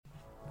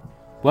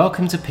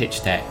Welcome to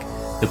Pitch Deck,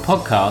 the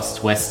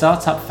podcast where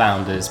startup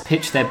founders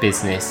pitch their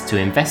business to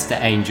investor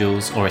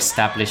angels or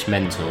established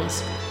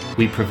mentors.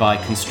 We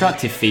provide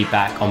constructive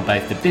feedback on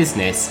both the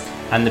business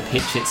and the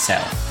pitch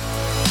itself.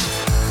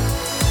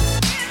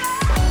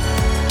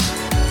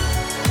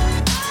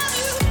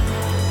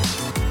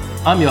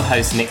 I'm your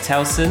host, Nick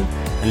Telson,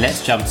 and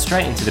let's jump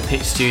straight into the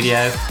pitch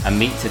studio and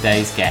meet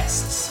today's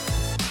guests.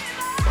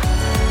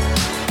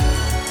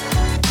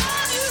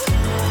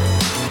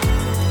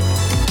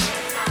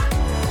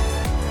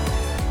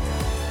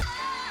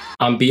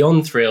 I'm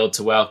beyond thrilled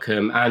to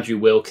welcome Andrew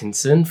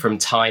Wilkinson from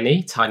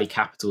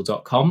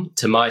tinycapital.com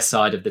to my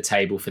side of the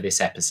table for this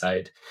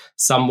episode.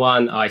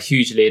 Someone I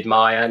hugely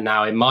admire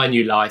now in my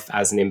new life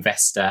as an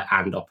investor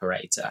and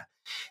operator.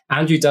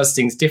 Andrew does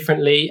things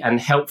differently and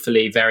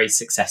helpfully very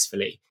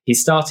successfully. He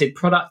started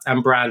product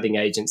and branding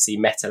agency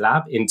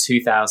MetaLab in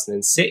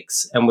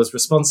 2006 and was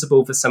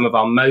responsible for some of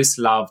our most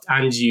loved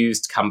and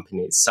used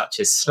companies such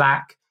as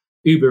Slack,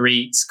 Uber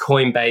Eats,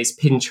 Coinbase,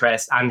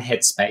 Pinterest, and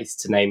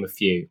Headspace, to name a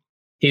few.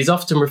 He is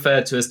often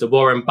referred to as the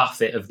Warren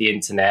Buffett of the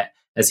internet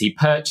as he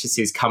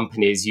purchases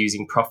companies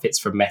using profits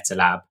from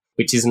MetaLab,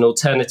 which is an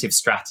alternative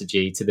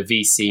strategy to the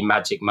VC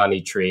magic money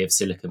tree of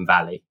Silicon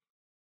Valley.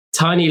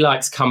 Tiny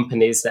likes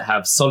companies that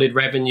have solid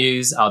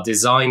revenues, are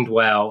designed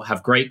well,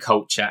 have great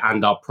culture,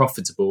 and are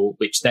profitable,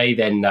 which they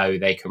then know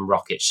they can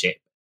rocket ship.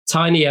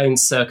 Tiny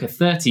owns circa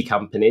 30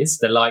 companies,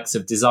 the likes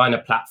of designer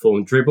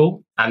platform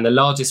Dribbble, and the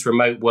largest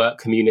remote work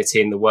community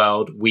in the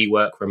world, We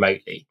Work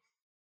Remotely.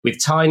 With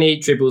Tiny,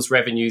 Dribbble's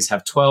revenues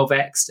have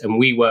 12x'd and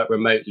We Work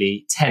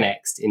Remotely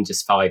 10x'd in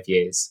just 5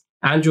 years.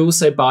 Andrew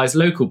also buys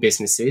local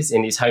businesses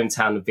in his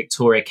hometown of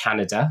Victoria,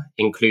 Canada,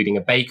 including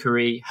a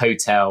bakery,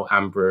 hotel,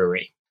 and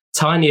brewery.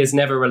 Tiny has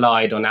never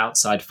relied on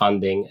outside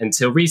funding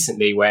until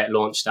recently, where it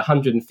launched a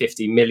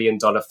 $150 million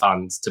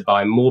fund to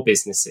buy more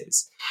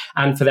businesses,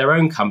 and for their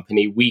own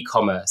company,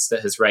 WeCommerce,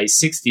 that has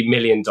raised $60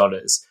 million,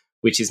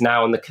 which is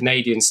now on the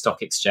Canadian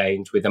Stock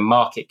Exchange with a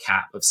market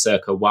cap of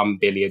circa $1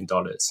 billion.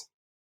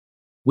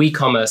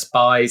 WeCommerce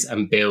buys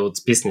and builds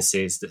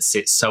businesses that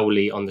sit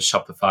solely on the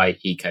Shopify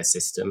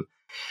ecosystem.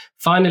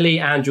 Finally,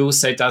 Andrew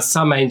also does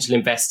some angel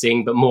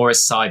investing, but more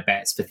as side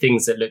bets for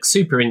things that look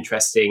super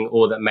interesting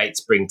or that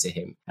mates bring to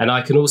him. And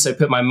I can also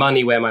put my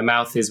money where my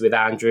mouth is with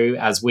Andrew,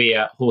 as we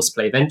at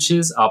Horseplay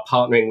Ventures are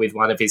partnering with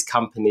one of his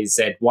companies,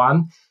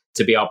 Z1,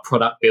 to be our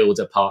product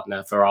builder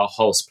partner for our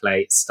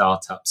Horseplay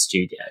startup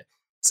studio.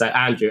 So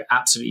Andrew,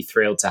 absolutely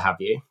thrilled to have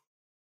you.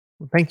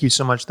 Thank you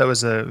so much. That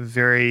was a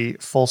very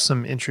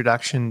fulsome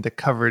introduction that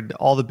covered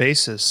all the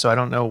bases. So I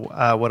don't know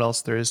what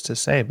else there is to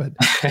say, but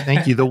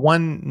thank you. The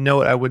one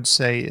note I would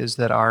say is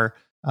that our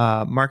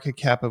market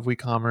cap of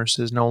WeCommerce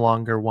is no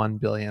longer 1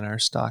 billion. Our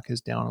stock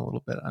is down a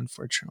little bit,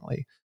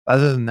 unfortunately.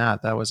 Other than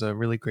that, that was a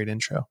really great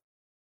intro.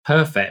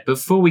 Perfect.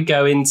 Before we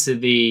go into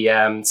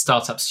the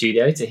startup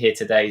studio to hear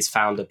today's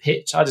founder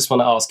pitch, I just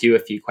want to ask you a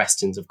few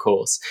questions, of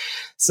course.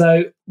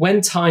 So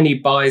when Tiny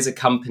buys a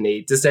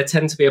company, does there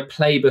tend to be a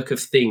playbook of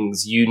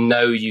things you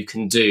know you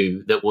can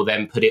do that will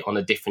then put it on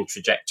a different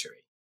trajectory?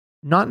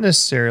 Not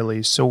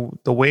necessarily. So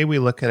the way we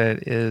look at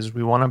it is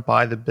we want to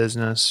buy the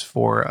business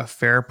for a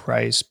fair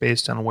price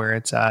based on where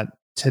it's at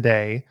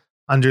today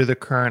under the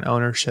current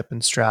ownership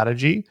and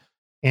strategy.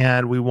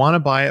 And we want to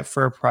buy it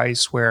for a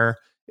price where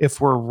if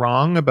we're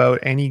wrong about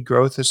any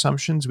growth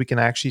assumptions, we can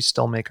actually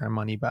still make our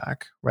money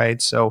back,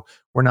 right? So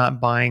we're not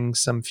buying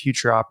some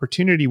future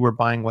opportunity. We're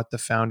buying what the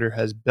founder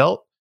has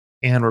built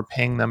and we're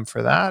paying them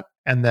for that.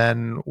 And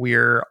then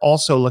we're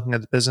also looking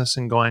at the business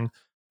and going,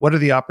 what are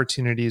the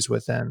opportunities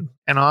within?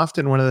 And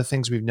often one of the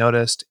things we've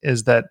noticed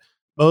is that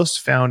most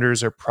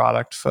founders are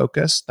product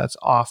focused. That's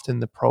often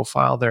the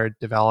profile. They're a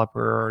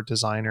developer or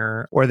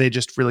designer, or they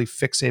just really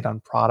fixate on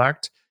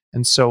product.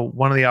 And so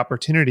one of the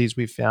opportunities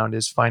we found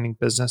is finding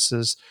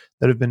businesses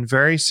that have been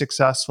very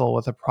successful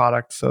with a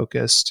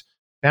product-focused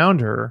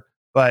founder,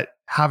 but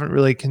haven't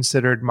really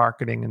considered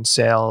marketing and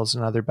sales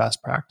and other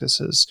best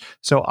practices.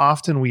 So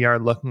often we are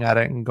looking at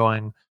it and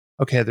going,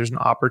 okay, there's an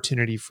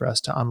opportunity for us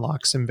to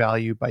unlock some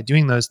value by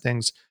doing those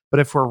things. But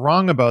if we're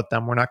wrong about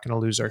them, we're not going to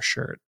lose our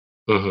shirt.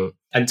 Mm-hmm.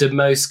 And do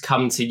most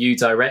come to you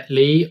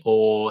directly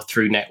or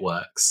through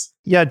networks?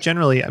 Yeah,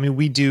 generally. I mean,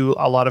 we do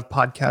a lot of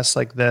podcasts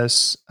like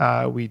this.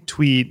 We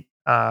tweet,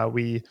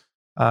 we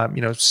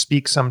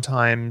speak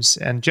sometimes,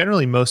 and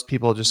generally most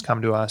people just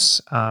come to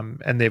us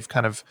and they've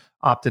kind of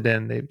opted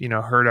in. They've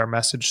heard our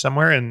message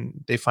somewhere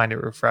and they find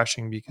it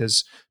refreshing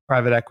because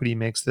private equity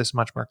makes this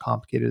much more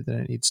complicated than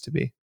it needs to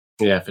be.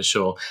 Yeah, for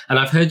sure. And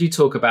I've heard you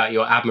talk about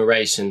your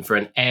admiration for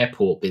an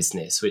airport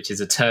business, which is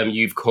a term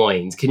you've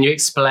coined. Can you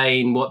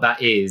explain what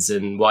that is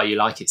and why you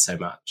like it so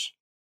much?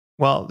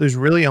 Well, there's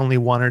really only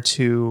one or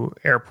two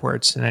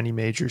airports in any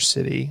major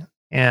city.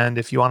 And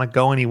if you want to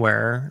go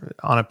anywhere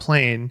on a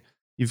plane,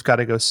 you've got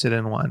to go sit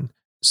in one.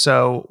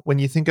 So when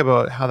you think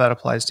about how that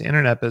applies to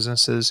internet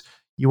businesses,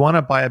 you want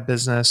to buy a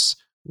business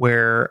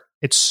where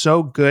it's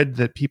so good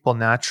that people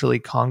naturally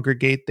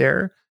congregate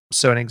there.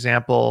 So an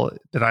example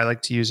that I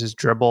like to use is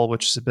Dribbble,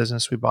 which is a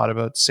business we bought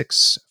about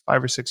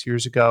 5 or 6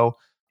 years ago.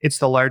 it's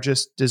the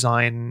largest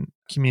design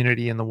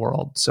community in the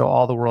world. So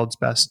all the world's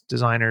best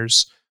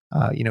designers,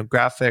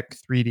 graphic,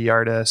 3D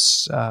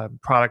artists,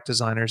 product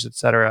designers,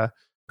 etc.,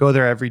 go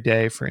there every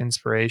day for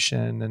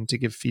inspiration and to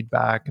give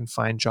feedback and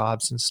find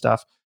jobs and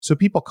stuff. So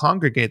people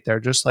congregate there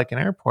just like an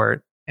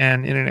airport.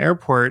 And in an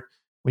airport,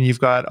 when you've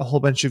got a whole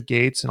bunch of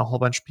gates and a whole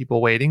bunch of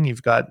people waiting,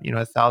 you've got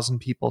 1,000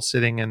 people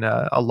sitting in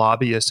a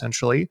lobby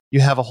essentially.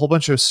 You have a whole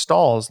bunch of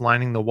stalls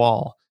lining the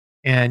wall,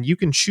 and you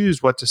can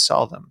choose what to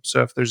sell them.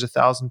 So if there's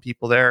 1,000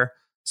 people there,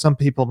 some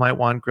people might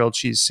want grilled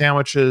cheese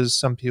sandwiches,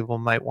 some people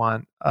might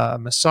want a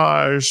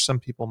massage, some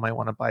people might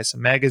want to buy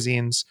some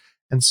magazines.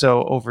 And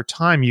so over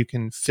time, you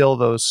can fill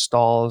those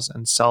stalls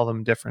and sell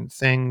them different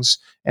things.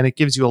 And it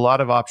gives you a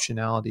lot of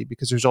optionality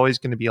because there's always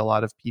going to be a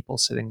lot of people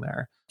sitting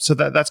there. So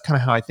that's kind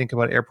of how I think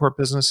about airport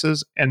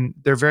businesses. And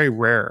they're very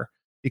rare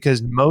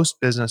because most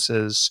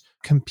businesses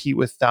compete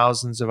with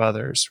thousands of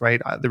others,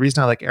 right? The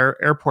reason I like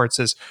airports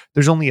is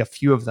there's only a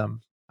few of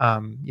them,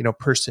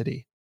 per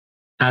city.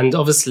 And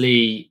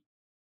obviously,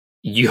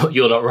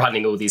 you're not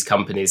running all these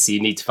companies, so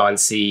you need to find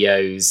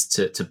CEOs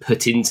to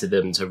put into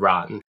them to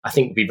run. I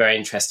think would be very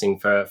interesting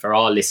for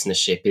our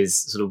listenership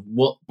is sort of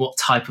what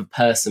type of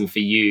person for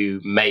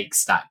you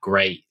makes that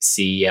great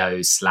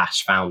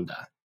CEO/founder?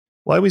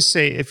 Well, I always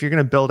say if you're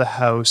going to build a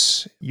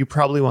house, you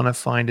probably want to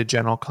find a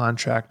general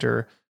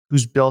contractor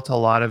who's built a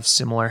lot of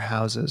similar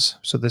houses.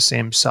 So the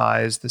same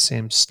size, the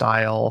same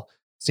style,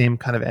 same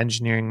kind of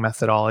engineering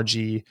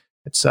methodology,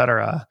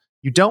 etc.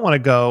 You don't want to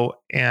go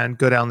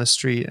down the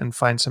street and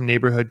find some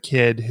neighborhood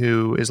kid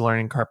who is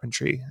learning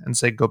carpentry and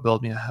say, go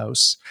build me a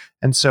house.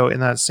 And so in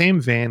that same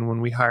vein,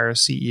 when we hire a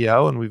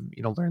CEO, and we've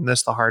learned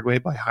this the hard way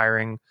by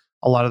hiring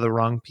a lot of the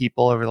wrong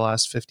people over the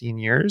last 15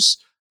 years,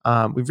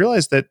 we've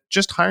realized that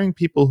just hiring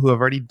people who have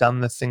already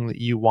done the thing that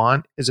you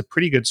want is a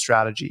pretty good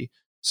strategy.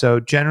 So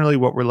generally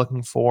what we're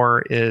looking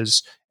for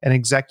is an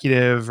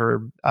executive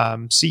or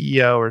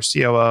CEO or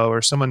COO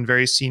or someone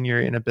very senior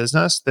in a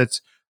business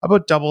that's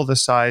about double the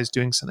size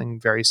doing something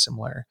very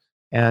similar.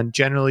 And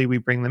generally we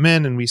bring them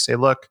in and we say,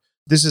 look,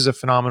 this is a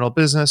phenomenal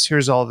business.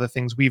 Here's all the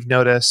things we've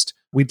noticed.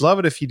 We'd love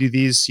it if you do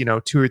these, 2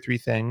 or 3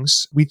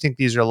 things. We think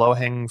these are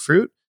low-hanging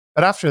fruit.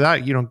 But after that,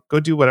 go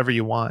do whatever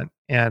you want.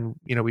 And,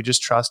 we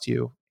just trust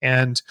you.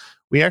 And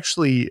we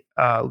actually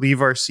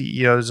leave our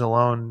CEOs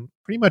alone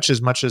pretty much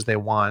as they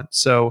want.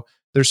 So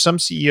there's some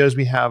CEOs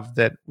we have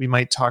that we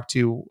might talk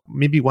to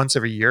maybe once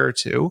every year or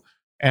two.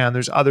 And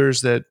there's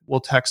others that will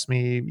text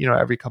me,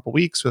 every couple of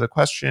weeks with a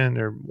question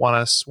or want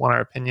our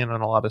opinion on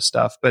a lot of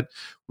stuff. But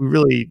we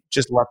really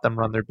just let them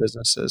run their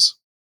businesses.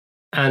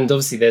 And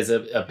obviously, there's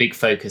a big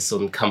focus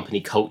on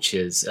company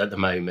cultures at the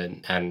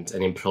moment and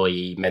an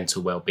employee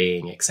mental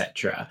well-being,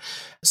 etc.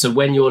 So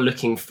when you're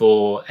looking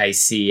for a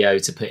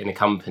CEO to put in a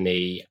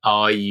company,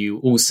 are you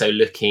also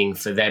looking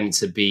for them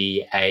to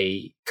be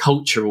a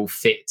cultural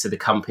fit to the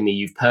company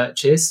you've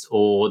purchased,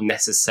 or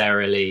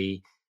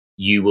necessarily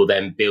you will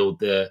then build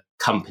the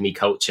company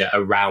culture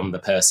around the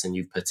person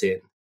you've put in?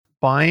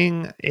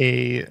 Buying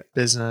a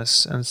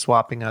business and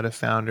swapping out a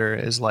founder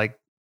is like,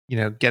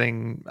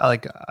 getting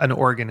like an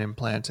organ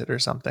implanted or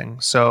something.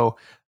 So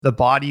the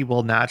body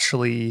will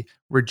naturally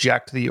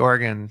reject the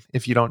organ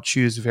if you don't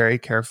choose very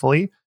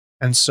carefully.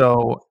 And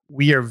so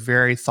we are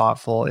very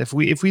thoughtful. If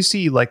we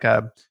see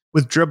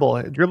with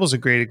Dribble's a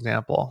great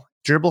example.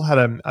 Dribble had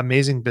an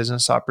amazing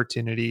business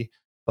opportunity,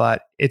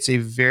 but it's a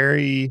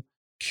very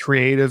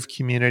creative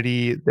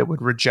community that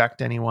would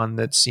reject anyone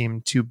that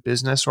seemed too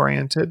business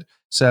oriented.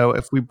 So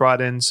if we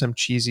brought in some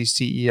cheesy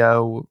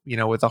CEO,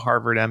 with a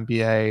Harvard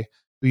MBA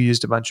who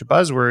used a bunch of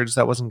buzzwords,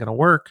 that wasn't going to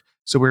work.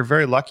 So we're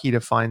very lucky to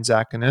find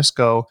Zach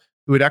Onisko,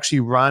 who had actually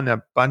run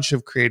a bunch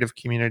of creative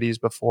communities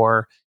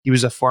before. He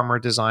was a former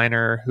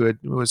designer who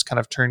was kind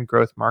of turned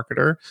growth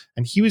marketer,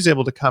 and he was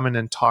able to come in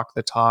and talk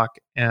the talk.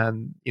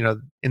 And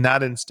in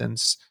that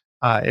instance,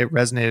 it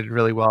resonated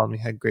really well, and we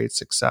had great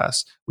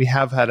success. We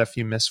have had a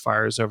few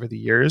misfires over the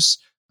years,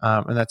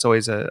 and that's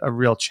always a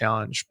real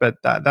challenge. But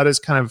that is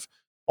kind of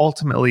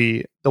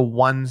ultimately the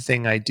one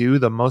thing I do.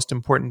 The most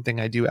important thing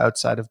I do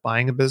outside of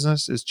buying a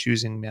business is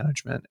choosing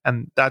management.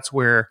 And that's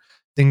where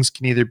things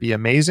can either be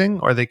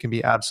amazing or they can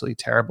be absolutely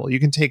terrible. You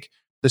can take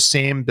the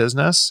same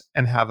business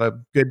and have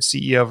a good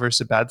CEO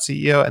versus a bad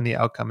CEO, and the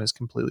outcome is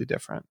completely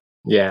different.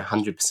 Yeah,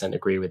 100%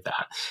 agree with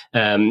that.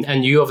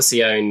 And you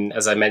obviously own,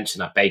 as I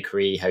mentioned, that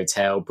bakery,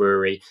 hotel,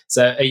 brewery.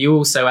 So are you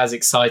also as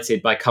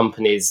excited by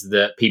companies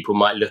that people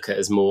might look at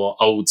as more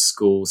old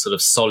school, sort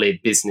of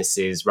solid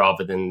businesses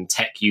rather than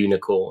tech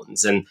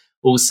unicorns? And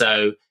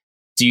also,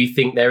 do you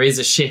think there is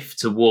a shift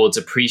towards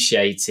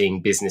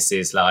appreciating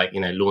businesses like,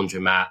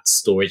 laundromats,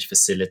 storage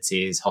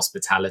facilities,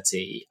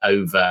 hospitality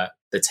over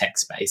the tech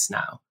space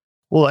now?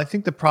 Well, I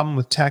think the problem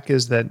with tech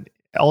is that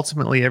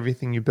ultimately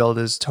everything you build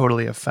is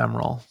totally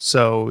ephemeral.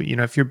 So,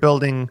 if you're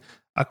building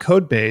a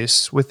code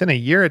base, within a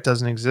year it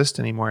doesn't exist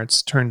anymore.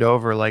 It's turned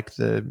over like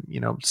the,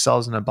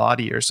 cells in a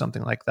body or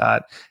something like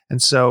that.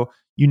 And so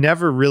you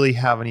never really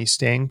have any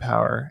staying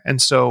power.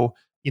 And so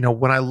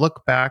when I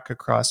look back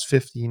across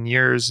 15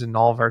 years in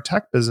all of our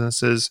tech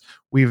businesses,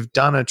 we've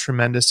done a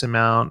tremendous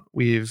amount.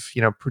 We've,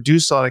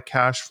 produced a lot of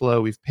cash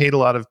flow. We've paid a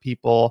lot of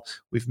people.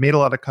 We've made a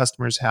lot of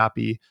customers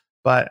happy.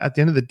 But at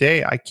the end of the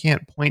day, I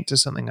can't point to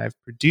something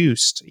I've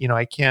produced.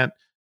 I can't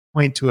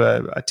point to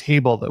a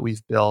table that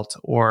we've built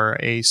or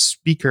a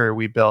speaker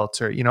we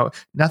built or,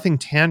 nothing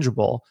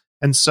tangible.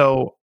 And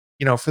so,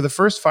 for the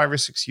first 5 or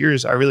 6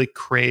 years, I really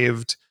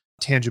craved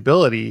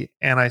tangibility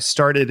and I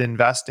started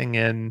investing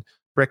in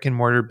brick and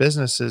mortar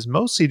businesses,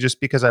 mostly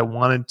just because I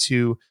wanted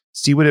to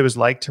see what it was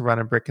like to run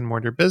a brick and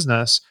mortar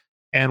business.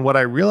 And what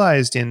I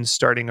realized in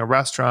starting a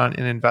restaurant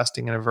and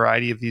investing in a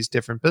variety of these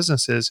different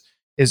businesses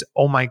is,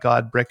 oh my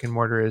God, brick and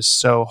mortar is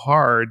so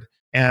hard.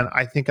 And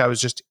I think I was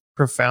just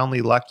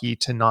profoundly lucky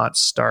to not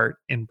start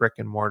in brick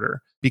and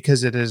mortar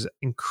because it is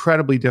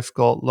incredibly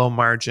difficult, low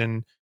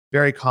margin,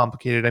 very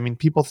complicated. I mean,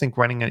 people think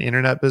running an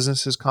internet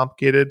business is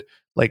complicated.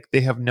 Like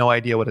they have no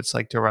idea what it's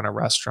like to run a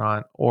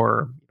restaurant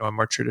or a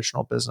more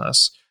traditional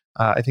business.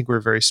 I think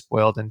we're very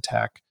spoiled in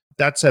tech.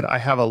 That said, I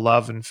have a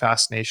love and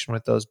fascination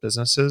with those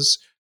businesses.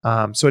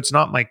 So it's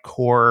not my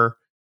core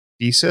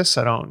thesis.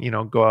 I don't,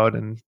 go out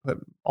and put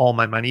all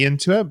my money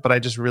into it, but I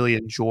just really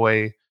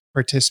enjoy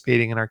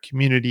participating in our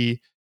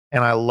community.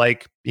 And I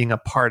like being a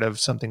part of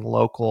something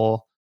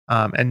local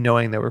and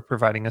knowing that we're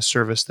providing a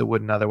service that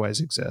wouldn't otherwise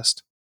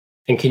exist.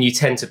 And can you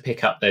tend to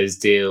pick up those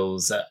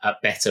deals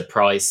at better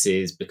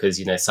prices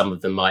because, some of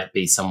them might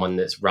be someone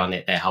that's run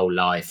it their whole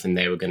life and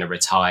they were going to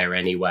retire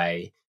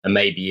anyway and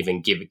maybe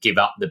even give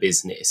up the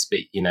business.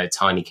 But,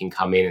 Tiny can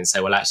come in and say,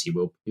 well,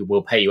 actually,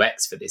 we'll pay you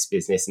X for this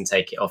business and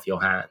take it off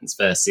your hands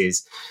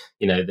versus,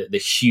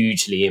 the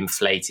hugely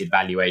inflated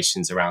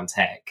valuations around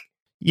tech.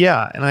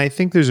 Yeah. And I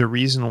think there's a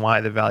reason why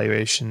the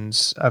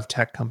valuations of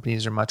tech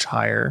companies are much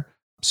higher.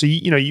 So,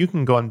 you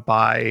can go and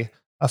buy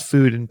a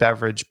food and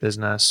beverage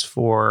business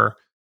for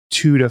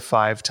 2 to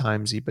 5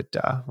 times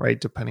EBITDA,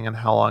 right? Depending on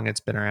how long it's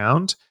been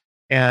around.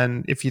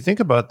 And if you think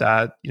about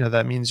that,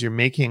 that means you're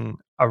making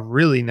a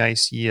really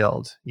nice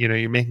yield.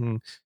 You're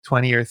making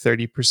 20 or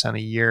 30% a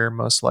year,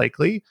 most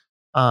likely.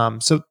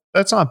 So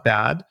that's not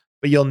bad,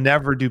 but you'll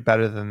never do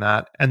better than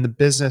that. And the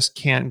business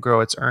can't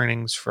grow its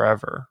earnings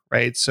forever,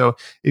 right? So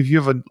if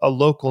you have a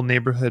local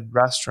neighborhood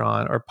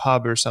restaurant or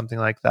pub or something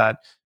like that,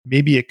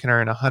 maybe it can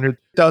earn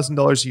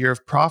 $100,000 a year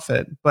of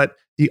profit, but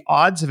the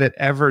odds of it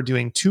ever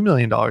doing $2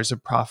 million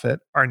of profit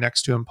are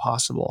next to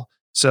impossible.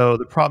 So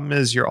the problem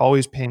is you're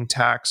always paying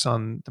tax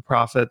on the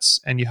profits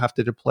and you have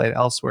to deploy it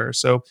elsewhere.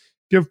 So if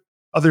you have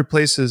other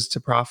places to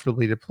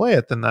profitably deploy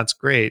it, then that's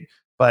great.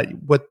 But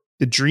what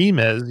the dream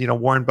is,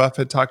 Warren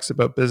Buffett talks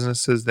about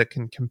businesses that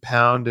can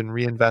compound and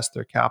reinvest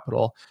their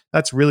capital.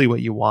 That's really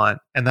what you want.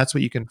 And that's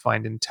what you can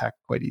find in tech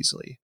quite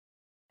easily.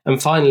 And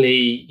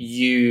finally,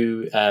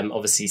 you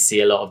obviously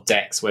see a lot of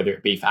decks, whether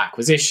it be for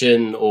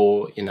acquisition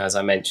or, as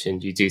I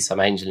mentioned, you do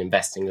some angel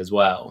investing as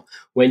well.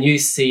 When you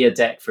see a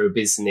deck for a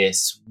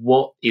business,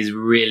 what is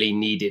really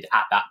needed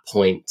at that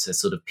point to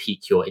sort of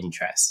pique your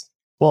interest?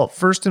 Well,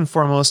 first and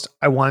foremost,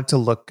 I want it to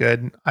look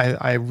good.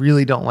 I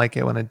really don't like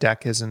it when a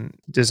deck isn't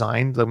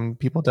designed, when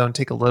people don't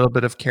take a little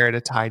bit of care to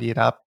tidy it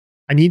up.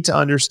 I need to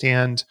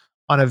understand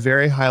on a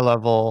very high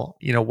level,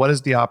 what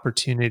is the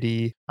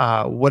opportunity?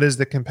 What is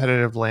the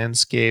competitive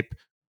landscape?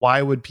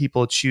 Why would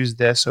people choose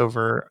this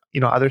over,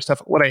 other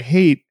stuff? What I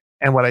hate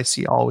and what I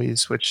see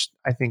always, which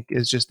I think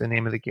is just the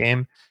name of the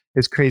game,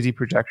 is crazy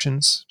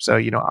projections.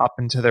 So, up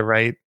and to the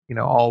right,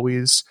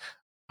 always.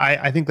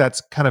 I think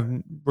that's kind of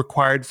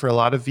required for a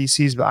lot of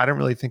VCs, but I don't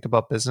really think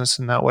about business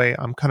in that way.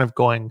 I'm kind of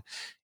going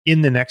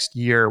in the next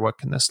year, what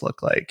can this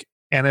look like?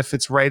 And if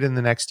it's right in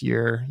the next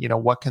year,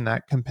 what can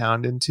that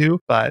compound into?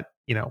 But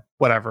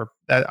whatever.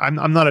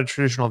 I'm not a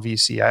traditional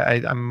VC.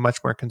 I'm much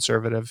more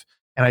conservative.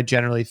 And I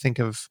generally think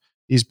of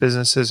these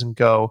businesses and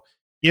go,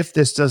 if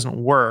this doesn't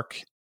work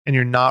and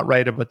you're not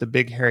right about the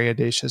big, hairy,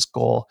 audacious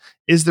goal,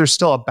 is there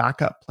still a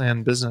backup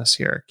plan business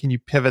here? Can you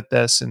pivot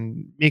this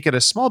and make it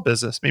a small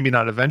business? Maybe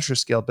not a venture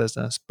scale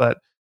business, but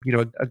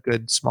a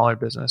good smaller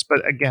business.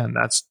 But again,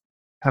 that's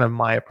kind of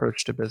my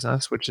approach to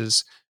business, which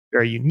is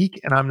very unique.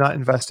 And I'm not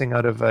investing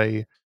out of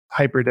a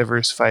hyper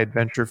diversified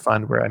venture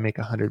fund where I make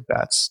 100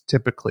 bets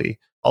typically,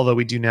 although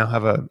we do now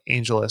have an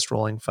AngelList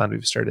rolling fund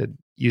we've started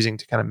using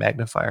to kind of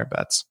magnify our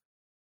bets.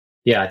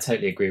 Yeah, I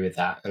totally agree with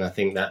that. And I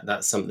think that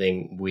that's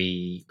something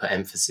we put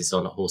emphasis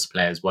on at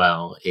Horseplay as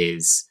well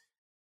is,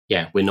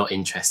 we're not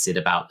interested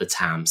about the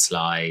TAM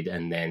slide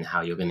and then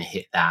how you're going to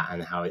hit that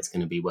and how it's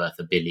going to be worth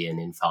 $1 billion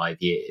in 5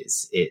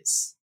 years.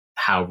 It's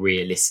how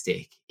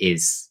realistic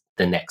is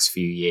the next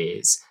few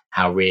years?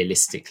 How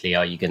realistically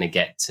are you going to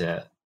get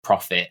to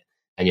profit?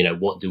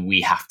 And, what do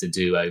we have to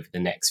do over the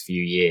next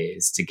few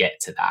years to get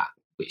to that,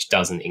 which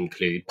doesn't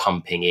include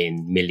pumping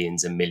in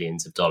millions and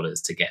millions of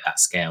dollars to get that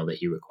scale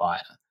that you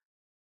require.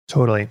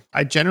 Totally.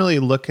 I generally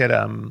look at,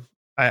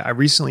 I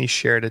recently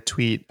shared a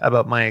tweet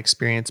about my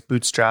experience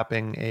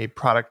bootstrapping a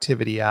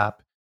productivity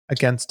app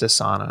against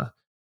Asana.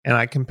 And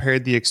I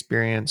compared the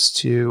experience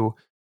to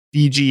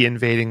Fiji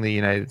invading the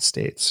United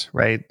States,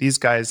 right? These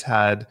guys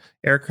had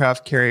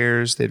aircraft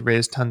carriers, they'd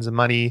raised tons of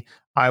money.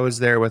 I was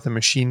there with a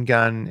machine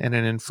gun and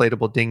an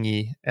inflatable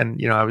dinghy, and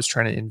I was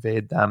trying to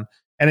invade them,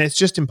 and it's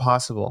just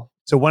impossible.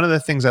 So one of the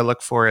things I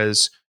look for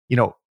is,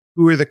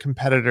 who are the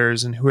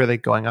competitors and who are they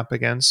going up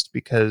against?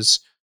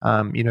 Because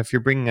if you're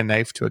bringing a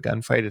knife to a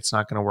gunfight, it's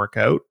not going to work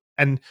out.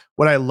 And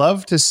what I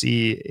love to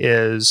see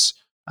is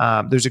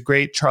there's a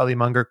great Charlie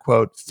Munger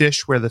quote: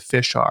 "Fish where the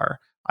fish are."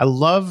 I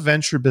love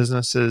venture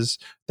businesses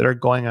that are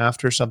going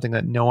after something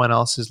that no one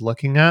else is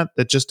looking at,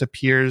 that just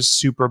appears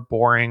super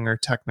boring or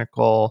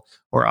technical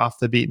or off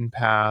the beaten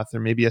path, or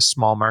maybe a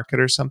small market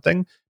or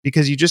something,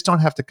 because you just don't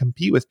have to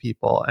compete with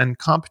people. And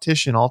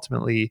competition,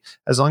 ultimately,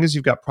 as long as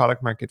you've got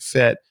product market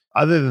fit,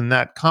 other than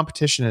that,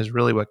 competition is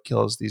really what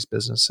kills these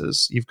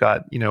businesses. You've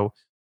got, you're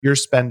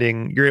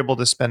able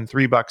to spend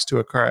 $3 to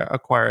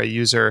acquire a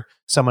user.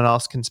 Someone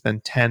else can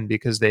spend 10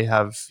 because they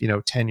have,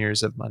 10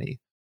 years of money.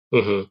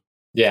 Mm-hmm.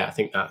 Yeah, I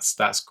think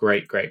that's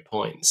great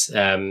points.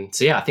 So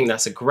yeah, I think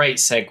that's a great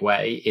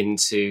segue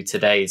into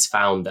today's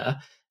founder.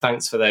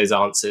 Thanks for those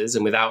answers.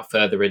 And without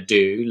further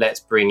ado, let's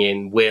bring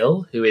in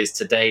Will, who is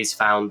today's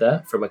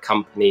founder from a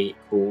company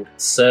called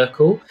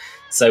Circle.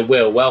 So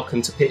Will,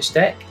 welcome to Pitch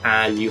Deck,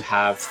 and you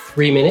have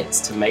 3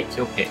 minutes to make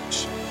your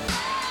pitch.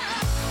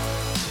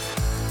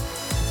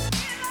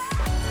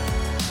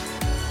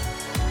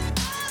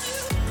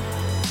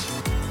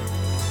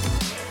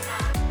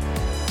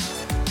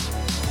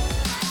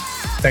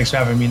 Thanks for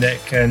having me,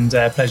 Nick, and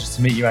pleasure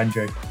to meet you,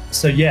 Andrew.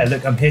 So yeah,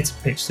 look, I'm here to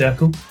pitch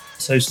Circle.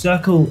 So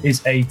Circle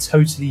is a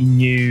totally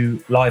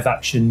new live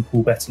action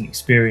pool betting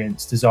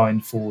experience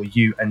designed for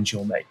you and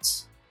your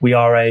mates. We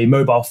are a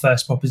mobile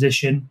first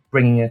proposition,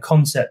 bringing a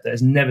concept that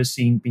has never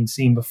been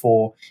seen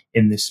before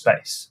in this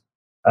space.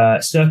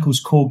 Circle's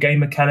core game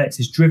mechanics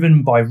is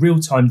driven by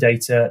real-time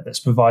data that's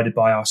provided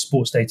by our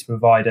sports data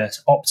provider,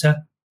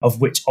 Opta,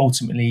 of which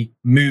ultimately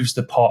moves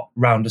the pot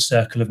round a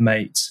circle of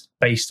mates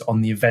based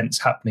on the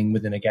events happening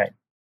within a game.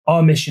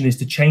 Our mission is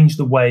to change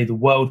the way the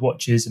world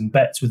watches and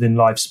bets within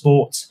live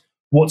sports.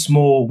 What's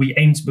more, we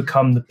aim to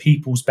become the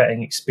people's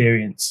betting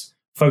experience,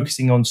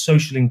 focusing on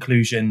social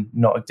inclusion,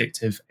 not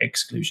addictive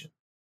exclusion.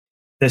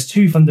 There's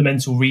 2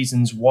 fundamental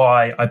reasons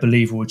why I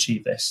believe we'll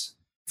achieve this.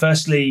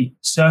 Firstly,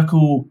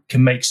 Circle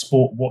can make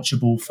sport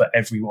watchable for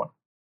everyone,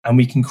 and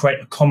we can create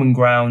a common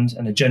ground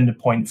and agenda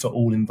point for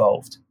all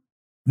involved.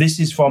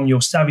 This is from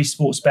your savvy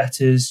sports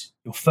bettors,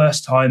 your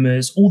first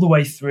timers, all the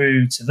way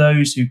through to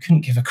those who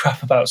couldn't give a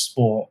crap about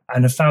sport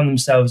and have found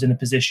themselves in a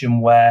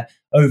position where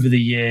over the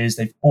years,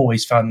 they've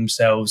always found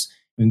themselves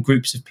in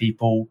groups of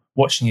people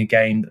watching a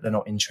game that they're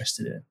not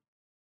interested in.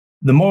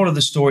 The moral of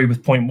the story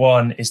with point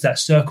 1 is that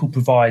Circle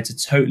provides a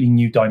totally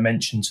new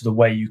dimension to the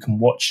way you can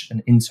watch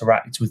and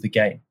interact with the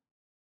game.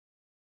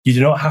 You do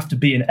not have to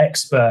be an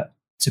expert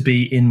to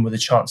be in with a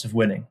chance of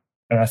winning.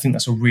 And I think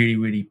that's a really,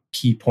 really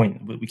key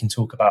point that we can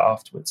talk about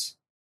afterwards.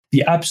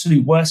 The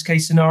absolute worst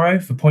case scenario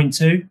for point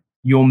 2,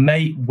 your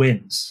mate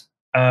wins,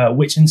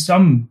 which in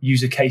some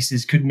user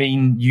cases could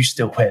mean you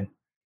still win.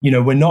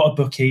 We're not a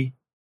bookie.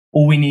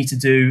 All we need to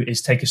do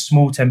is take a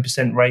small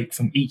 10% rake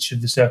from each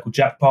of the Circle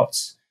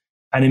jackpots.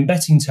 And in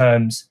betting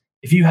terms,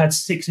 if you had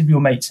 6 of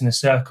your mates in a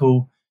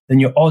circle,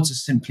 then your odds are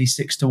simply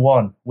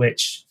 6-1,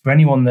 which for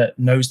anyone that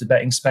knows the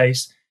betting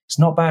space, it's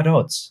not bad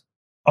odds.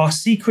 Our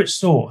secret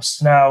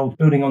sauce, now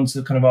building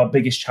onto kind of our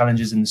biggest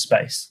challenges in the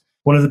space.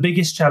 One of the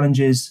biggest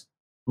challenges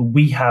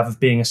we have of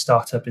being a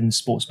startup in the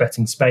sports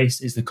betting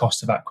space is the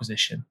cost of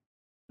acquisition.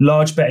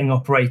 Large betting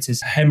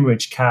operators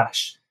hemorrhage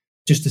cash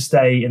just to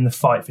stay in the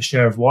fight for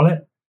share of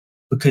wallet,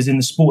 because in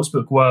the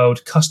sportsbook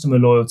world, customer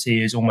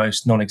loyalty is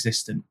almost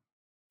non-existent.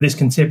 This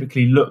can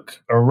typically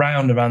look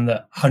around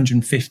the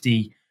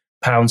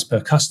 £150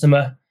 per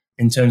customer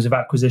in terms of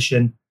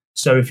acquisition.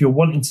 So if you're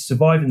wanting to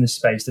survive in this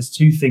space, there's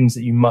 2 things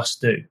that you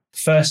must do.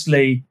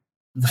 Firstly,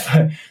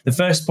 the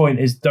first point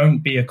is don't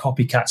be a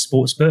copycat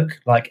sportsbook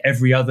like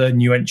every other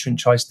new entrant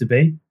tries to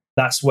be.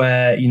 That's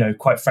where,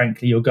 quite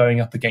frankly, you're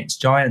going up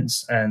against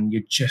giants and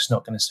you're just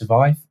not going to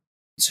survive.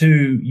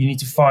 2, you need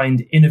to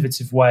find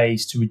innovative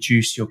ways to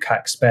reduce your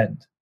CAC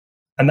spend.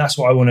 And that's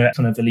what I want to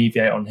kind of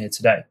alleviate on here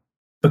today.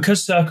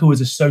 Because Circle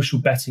is a social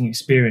betting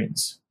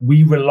experience,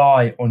 we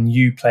rely on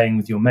you playing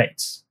with your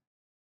mates.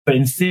 But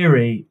in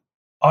theory,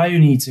 I only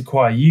need to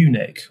acquire you,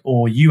 Nick,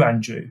 or you,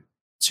 Andrew,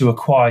 to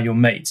acquire your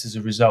mates as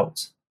a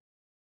result.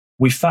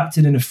 We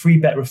factored in a free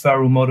bet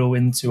referral model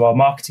into our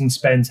marketing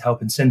spend to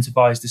help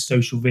incentivize this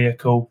social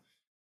vehicle.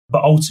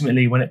 But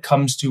ultimately, when it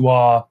comes to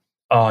our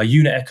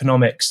unit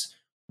economics,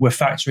 we're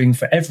factoring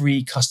for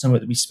every customer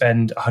that we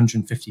spend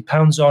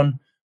 £150 on,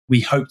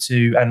 we hope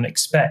to and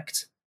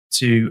expect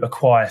to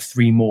acquire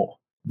 3 more.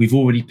 We've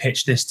already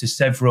pitched this to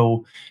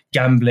several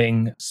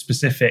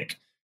gambling-specific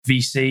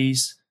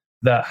VCs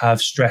that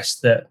have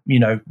stressed that,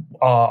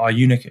 our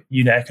unit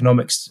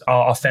economics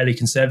are fairly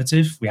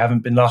conservative. We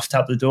haven't been laughed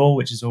out the door,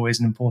 which is always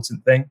an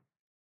important thing.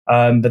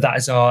 But that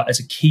is as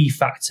a key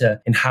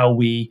factor in how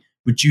we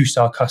reduce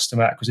our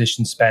customer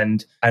acquisition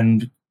spend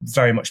and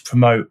very much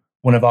promote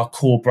one of our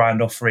core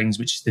brand offerings,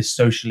 which is this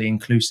socially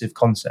inclusive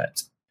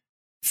concept.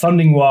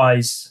 Funding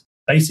wise,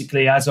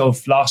 Basically, as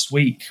of last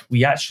week,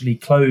 we actually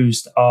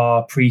closed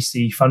our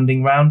pre-seed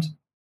funding round.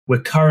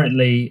 We're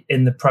currently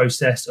in the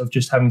process of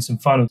just having some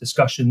final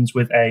discussions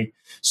with a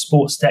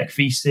sports tech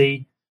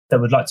VC that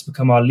would like to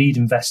become our lead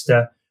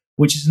investor,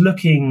 which is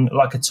looking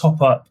like a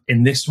top-up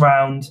in this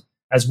round,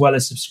 as well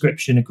as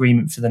subscription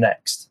agreement for the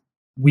next.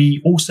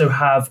 We also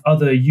have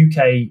other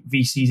UK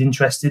VCs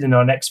interested in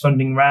our next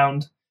funding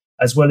round,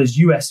 as well as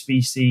US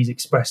VCs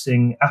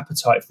expressing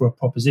appetite for a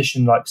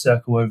proposition like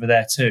Circle over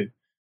there too,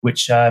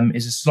 which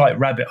is a slight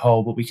rabbit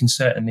hole, but we can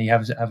certainly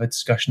have a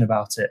discussion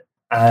about it.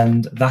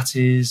 And that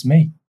is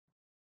me.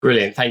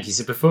 Brilliant. Thank you.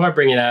 So before I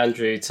bring in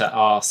Andrew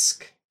to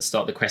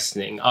start the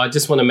questioning, I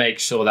just want to make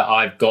sure that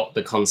I've got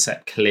the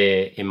concept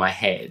clear in my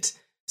head.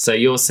 So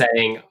you're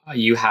saying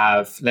you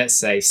have, let's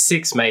say,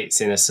 6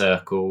 mates in a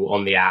circle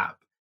on the app,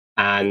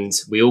 and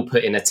we all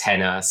put in a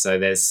tenner. So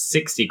there's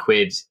 60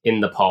 quid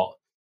in the pot.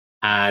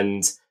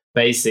 And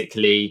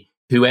basically,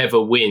 whoever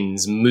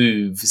wins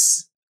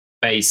moves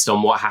based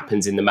on what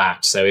happens in the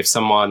match. So if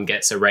someone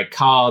gets a red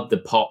card, the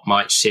pot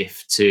might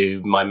shift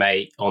to my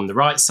mate on the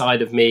right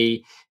side of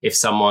me. If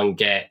someone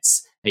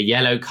gets a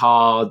yellow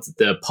card,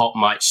 the pot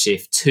might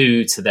shift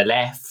 2 to the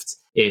left.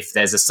 If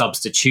there's a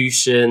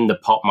substitution, the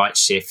pot might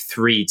shift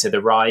 3 to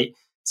the right.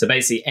 So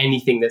basically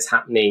anything that's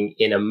happening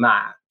in a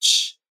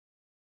match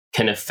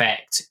can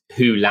affect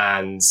who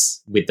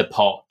lands with the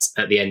pot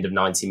at the end of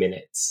 90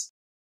 minutes.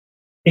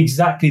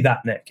 Exactly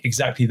that, Nick.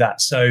 Exactly that.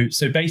 So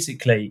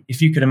basically,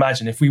 if you could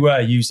imagine, if we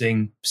were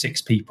using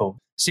 6 people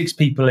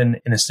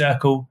in a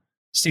circle,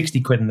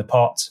 60 quid in the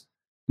pot.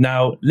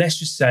 Now, let's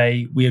just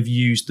say we have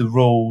used the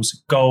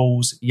rules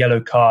goals, yellow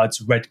cards,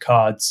 red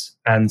cards,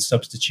 and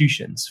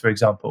substitutions, for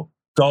example.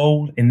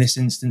 Goal in this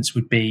instance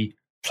would be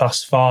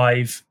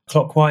 +5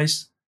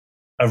 clockwise.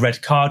 A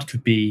red card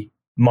could be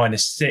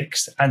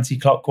 -6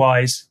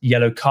 anti-clockwise,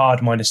 yellow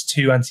card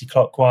 -2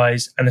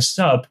 anti-clockwise, and a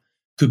sub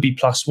could be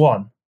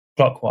 +1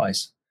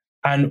 clockwise.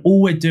 And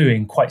all we're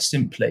doing, quite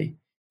simply,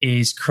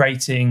 is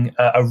creating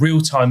a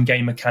real-time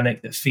game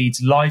mechanic that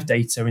feeds live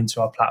data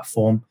into our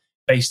platform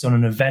based on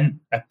an event,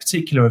 a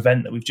particular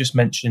event that we've just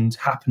mentioned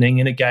happening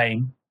in a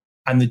game,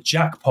 and the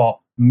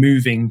jackpot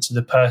moving to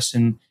the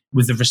person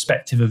with the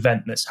respective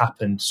event that's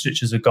happened,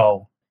 such as a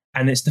goal.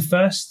 And it's the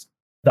first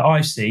that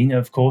I've seen,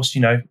 of course,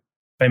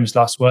 famous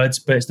last words,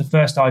 but it's the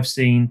first I've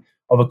seen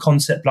of a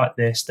concept like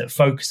this that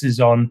focuses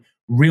on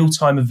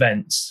real-time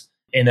events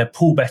in a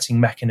pool betting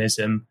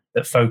mechanism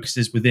that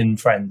focuses within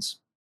friends.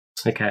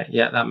 Okay,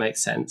 yeah, that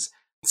makes sense.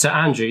 So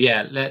Andrew,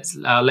 yeah,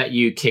 I'll let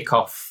you kick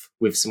off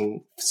with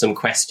some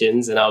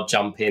questions and I'll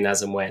jump in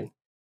as and when.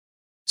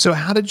 So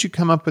how did you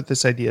come up with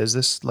this idea? Is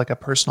this like a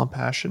personal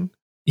passion?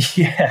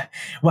 Yeah,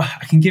 well,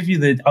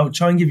 I'll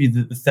try and give you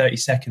the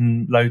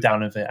 30-second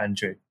lowdown of it,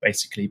 Andrew,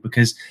 basically,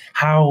 because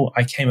how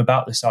I came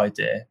about this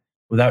idea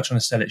without trying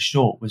to sell it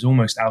short was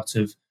almost out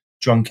of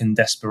drunken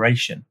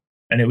desperation.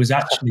 And it was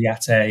actually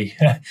at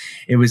a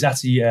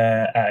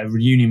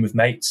reunion with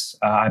mates.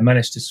 I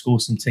managed to score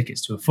some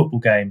tickets to a football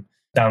game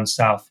down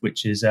south,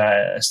 which is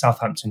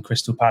Southampton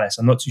Crystal Palace.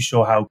 I'm not too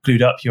sure how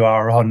clued up you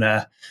are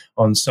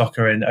on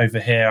soccer and over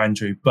here,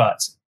 Andrew,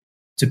 but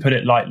to put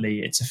it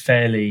lightly, it's a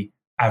fairly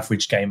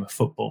average game of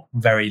football,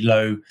 very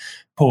low,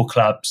 poor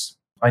clubs.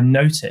 I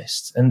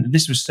noticed, and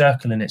this was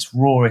Circle in its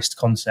rawest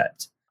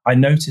concept, I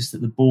noticed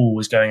that the ball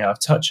was going out of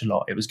touch a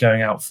lot. It was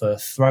going out for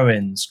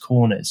throw-ins,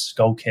 corners,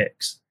 goal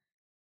kicks.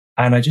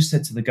 And I just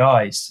said to the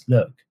guys,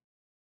 look,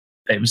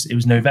 it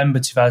was November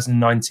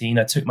 2019.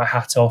 I took my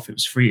hat off. It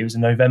was free. It was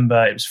in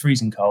November. It was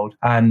freezing cold.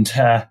 And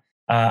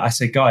I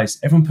said, guys,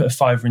 everyone put a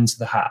 £5 into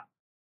the hat.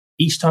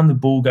 Each time the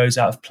ball goes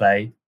out of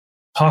play,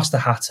 pass the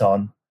hat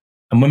on.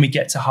 And when we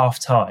get to half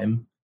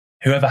time,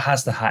 whoever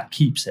has the hat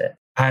keeps it.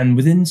 And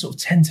within sort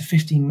of 10 to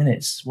 15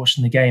 minutes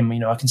watching the game,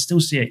 I can still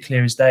see it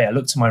clear as day. I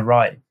look to my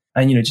right.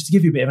 And, just to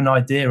give you a bit of an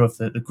idea of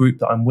the group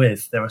that I'm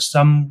with, there are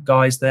some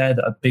guys there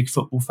that are big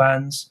football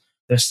fans.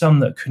 There's some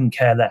that couldn't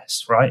care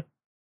less, right?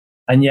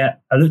 And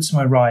yet I look to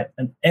my right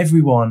and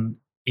everyone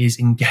is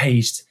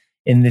engaged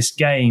in this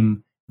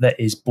game that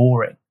is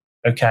boring,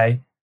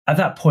 okay? At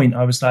that point,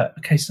 I was like,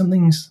 okay,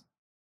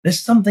 there's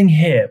something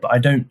here, but I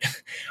don't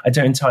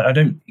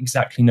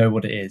exactly know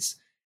what it is.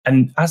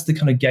 And as the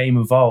kind of game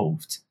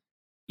evolved,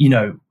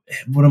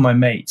 one of my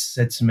mates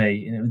said to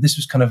me, this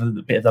was kind of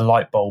a bit of the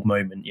light bulb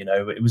moment,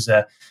 it was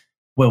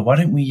why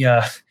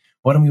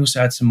don't we also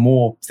add some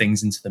more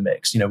things into the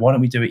mix? Why don't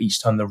we do it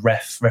each time the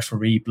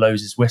referee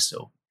blows his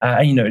whistle?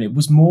 And it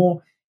was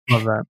more.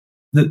 Love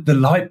that. The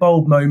light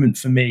bulb moment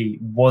for me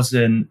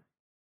wasn't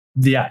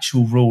the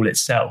actual rule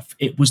itself.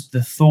 It was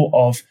the thought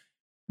of,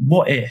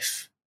 what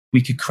if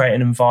we could create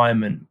an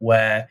environment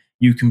where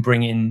you can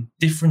bring in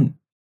different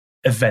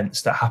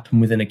events that happen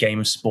within a game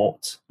of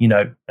sport,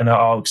 and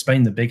I'll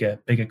explain the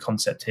bigger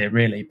concept here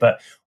really, but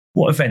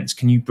what events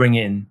can you bring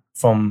in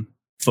from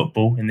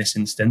football in this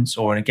instance,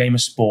 or in a game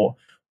of sport,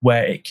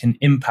 where it can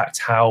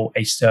impact how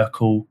a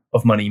circle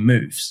of money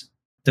moves?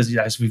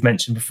 As we've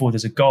mentioned before,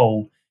 there's a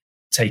goal.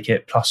 take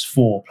it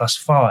 +4,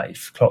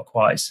 +5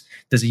 clockwise?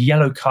 Does a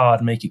yellow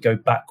card make it go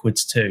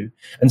backwards too?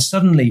 And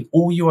suddenly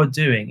all you are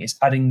doing is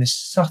adding this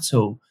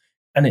subtle,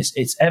 and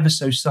it's ever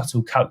so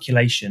subtle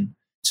calculation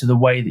to the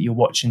way that you're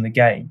watching the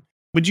game.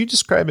 Would you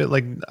describe it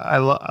like, I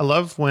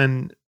love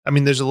when, I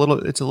mean, it's a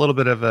little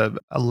bit of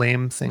a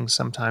lame thing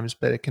sometimes,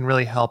 but it can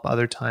really help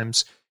other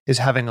times, is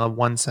having a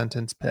one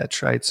sentence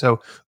pitch, right?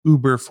 So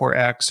Uber for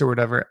X or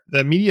whatever. The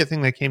immediate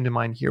thing that came to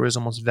mind here was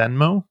almost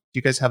Venmo. Do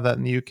you guys have that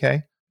in the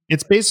UK?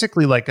 It's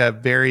basically like a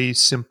very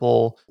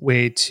simple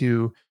way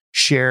to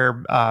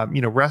share,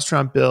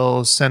 restaurant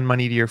bills, send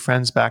money to your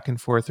friends back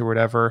and forth or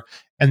whatever.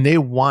 And they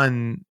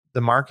won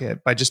the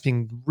market by just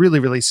being really,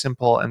 really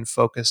simple and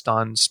focused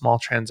on small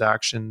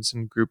transactions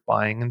and group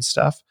buying and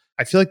stuff.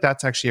 I feel like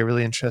that's actually a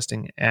really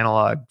interesting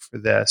analog for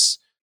this.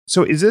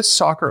 So is this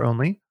soccer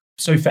only?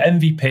 So for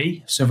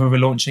MVP, so we're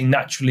launching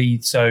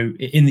naturally. So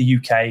in the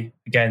UK,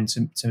 again,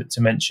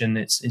 to mention,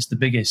 it's the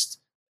biggest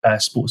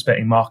sports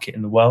betting market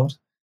in the world.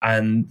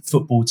 And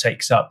football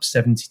takes up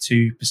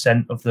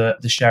 72% of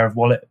the share of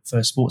wallet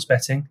for sports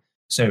betting.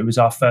 So it was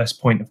our first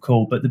point of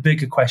call. But the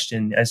bigger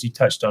question, as you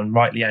touched on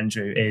rightly,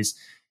 Andrew, is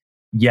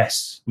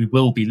yes, we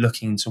will be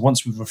looking to,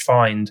 once we've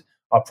refined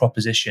our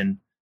proposition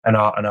and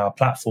our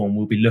platform,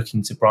 we'll be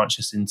looking to branch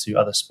us into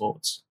other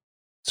sports.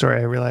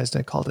 Sorry, I realized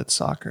I called it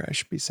soccer. I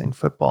should be saying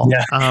football.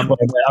 Yeah, I'm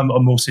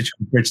also trying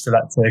to bridge to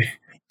that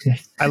too.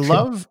 I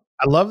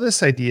love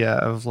this idea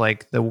of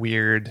like the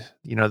weird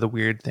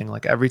thing.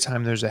 Like every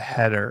time there's a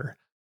header,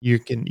 you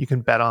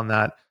can bet on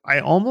that.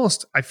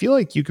 I feel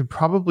like you could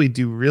probably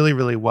do really,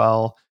 really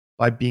well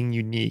by being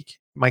unique.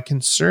 My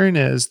concern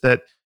is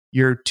that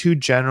you're too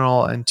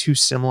general and too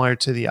similar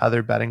to the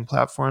other betting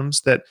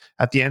platforms, that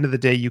at the end of the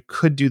day, you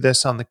could do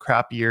this on the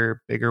crappier,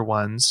 bigger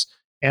ones.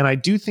 And I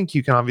do think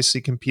you can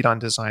obviously compete on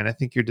design. I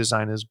think your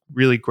design is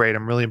really great.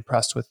 I'm really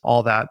impressed with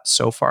all that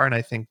so far. And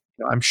I think,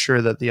 I'm sure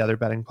that the other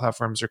betting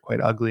platforms are quite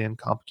ugly and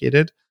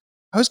complicated.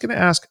 I was going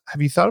to ask,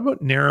 have you thought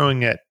about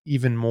narrowing it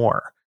even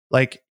more?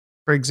 Like,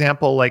 for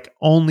example, like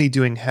only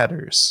doing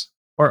headers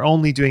or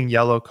only doing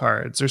yellow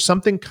cards or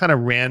something kind of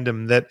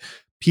random that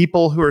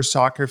people who are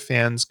soccer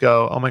fans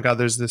go, oh my God,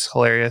 there's this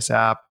hilarious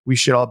app. We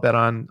should all bet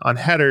on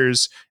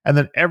headers. And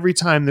then every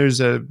time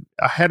there's a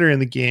header in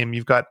the game,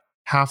 you've got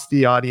half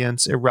the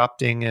audience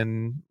erupting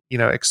in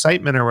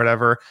excitement or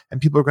whatever,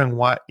 and people are going,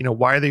 why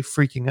are they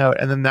freaking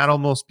out? And then that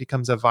almost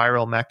becomes a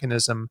viral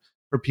mechanism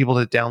for people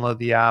to download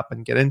the app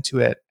and get into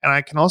it. And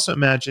I can also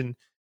imagine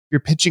you're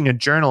pitching a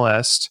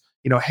journalist,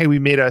 hey, we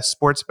made a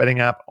sports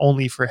betting app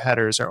only for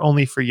headers or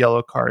only for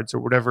yellow cards or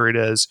whatever it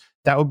is.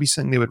 That would be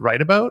something they would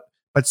write about.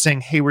 But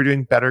saying, hey, we're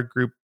doing better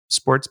group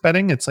sports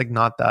betting, it's like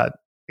not that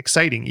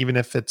exciting, even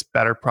if it's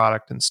better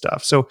product and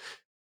stuff. So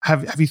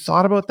have you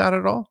thought about that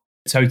at all?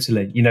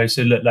 Totally.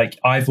 So look, like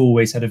I've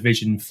always had a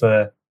vision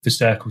for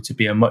Circle to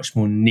be a much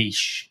more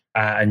niche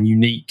and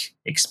unique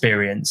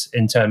experience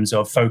in terms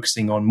of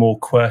focusing on more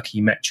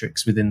quirky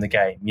metrics within the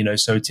game.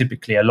 So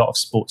typically a lot of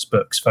sports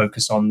books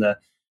focus on the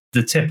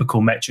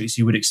typical metrics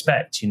you would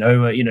expect,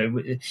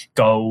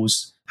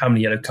 goals, how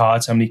many yellow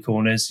cards, how many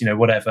corners,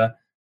 whatever.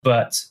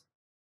 But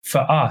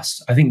for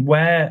us, I think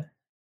where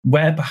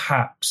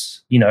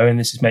perhaps, and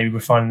this is maybe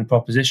refining the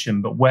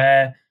proposition, but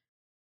where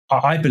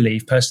I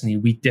believe personally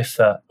we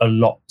differ a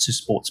lot to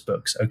sports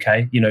books.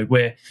 Okay,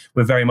 we're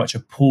very much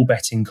a pool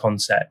betting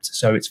concept,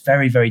 so it's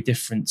very, very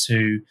different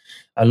to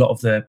a lot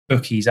of the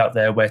bookies out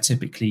there, where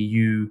typically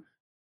you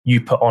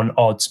put on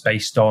odds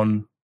based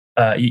on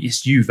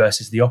it's you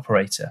versus the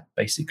operator.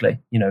 Basically,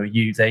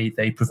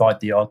 they provide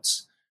the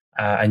odds,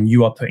 and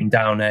you are putting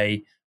down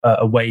a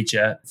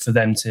wager for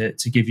them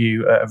to give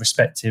you a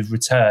respective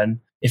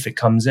return if it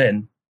comes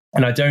in.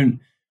 And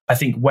I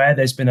think where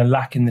there's been a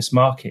lack in this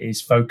market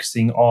is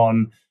focusing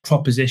on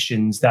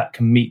propositions that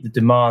can meet the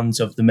demands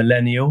of the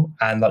millennial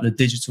and like the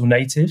digital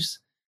natives,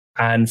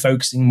 and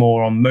focusing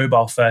more on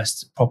mobile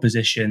first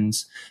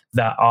propositions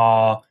that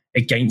are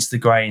against the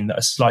grain, that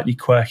are slightly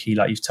quirky,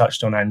 like you've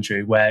touched on,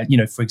 Andrew, where,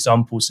 for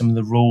example, some of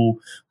the rule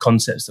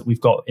concepts that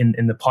we've got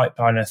in the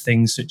pipeline are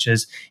things such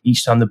as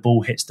each time the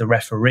ball hits the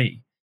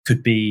referee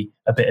could be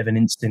a bit of an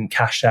instant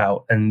cash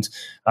out. And,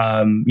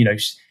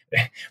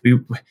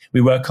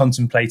 we were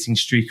contemplating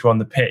streaker on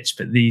the pitch,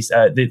 but those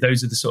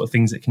are the sort of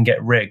things that can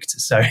get rigged.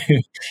 So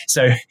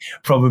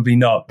probably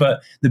not.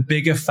 But the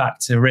bigger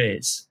factor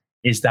is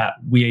that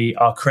we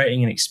are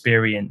creating an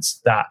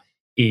experience that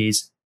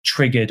is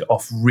triggered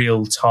off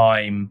real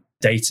time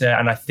data.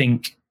 And I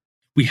think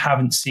we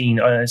haven't seen,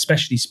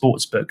 especially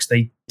sports books,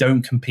 they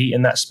don't compete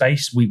in that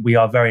space. We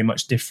are very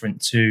much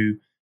different to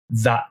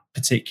that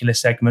particular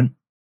segment.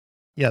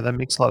 Yeah, that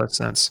makes a lot of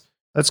sense.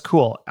 That's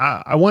cool.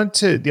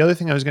 The other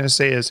thing I was going to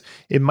say is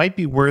it might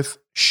be worth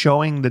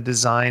showing the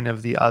design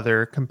of the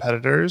other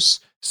competitors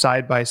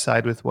side by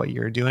side with what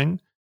you're doing,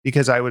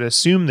 because I would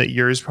assume that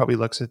yours probably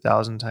looks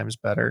 1,000 times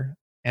better.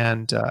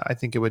 And I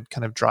think it would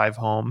kind of drive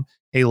home,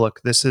 hey,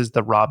 look, this is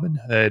the Robin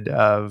Hood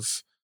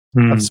of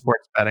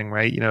sports betting,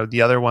 right?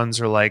 The other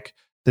ones are like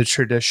the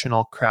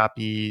traditional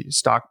crappy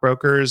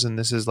stockbrokers, and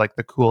this is like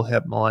the cool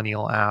hip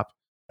millennial app.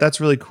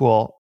 That's really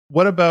cool.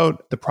 What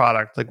about the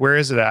product? Like, where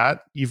is it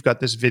at? You've got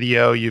this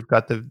video, you've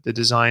got the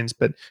designs,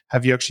 but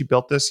have you actually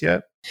built this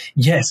yet?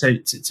 Yeah. So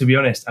to be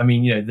honest, I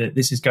mean,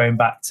 this is going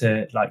back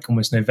to like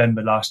almost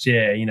November last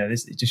year.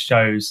 It just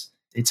shows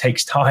it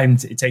takes time.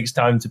 It takes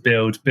time to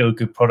build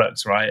good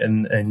products, right?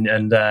 And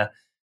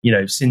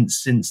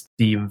since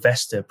the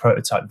investor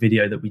prototype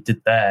video that we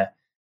did there,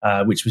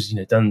 which was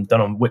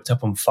whipped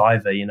up on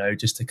Fiverr,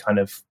 just to kind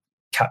of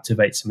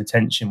captivate some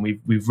attention,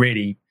 we've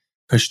really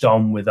pushed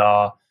on with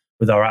our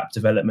app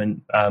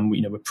development.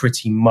 We're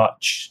pretty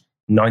much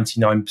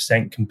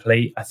 99%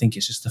 complete. I think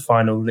it's just the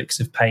final licks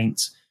of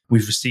paint.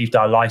 We've received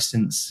our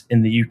license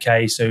in the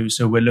UK, so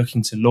we're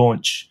looking to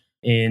launch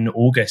in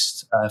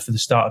August for the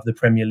start of the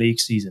Premier League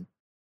season.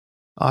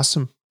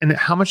 Awesome. And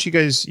how much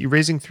you're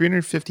raising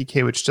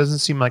 $350K, which doesn't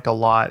seem like a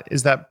lot.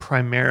 Is that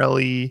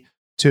primarily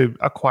to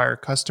acquire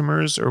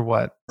customers or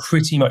what?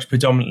 Pretty much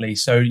predominantly.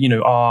 So,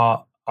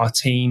 our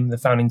team, the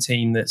founding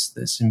team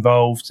that's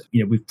involved,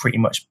 we've pretty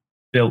much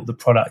built the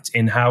product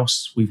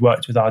in-house. We've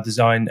worked with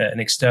an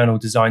external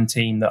design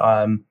team that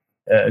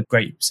a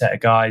great set of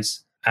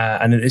guys.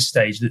 And at this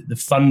stage, the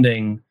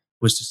funding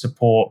was to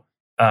support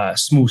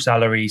small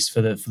salaries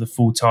for the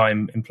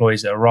full-time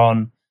employees that are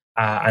on,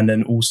 and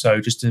then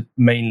also just to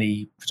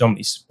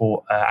predominantly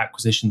support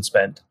acquisition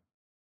spend.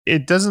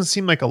 It doesn't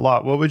seem like a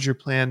lot. What would your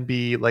plan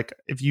be? Like,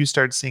 if you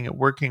start seeing it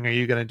working, are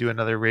you going to do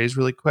another raise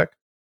really quick?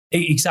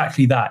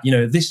 Exactly that.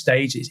 At this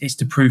stage, it's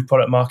to prove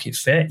product market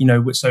fit.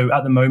 So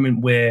at the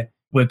moment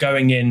we're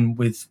going in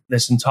with,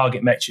 there's some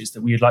target metrics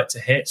that we would like to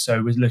hit.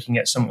 So we're looking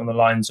at something on the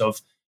lines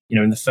of,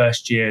 in the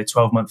first year,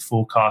 12-month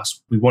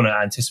forecast, we want to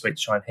anticipate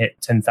to try and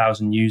hit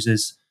 10,000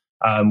 users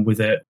with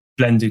a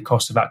blended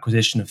cost of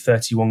acquisition of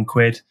 31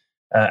 quid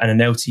and an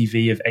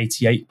LTV of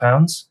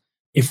 £88.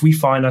 If we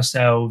find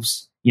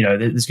ourselves,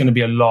 there's going to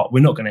be a lot,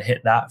 we're not going to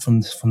hit that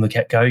from the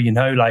get-go.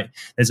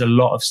 There's a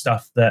lot of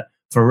stuff that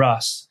for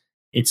us,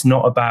 it's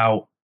not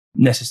about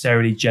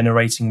necessarily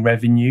generating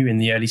revenue in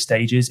the early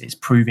stages. It's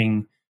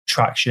proving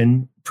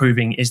traction,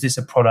 is this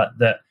a product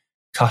that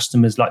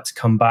customers like to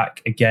come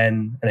back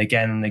again and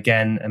again and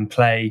again and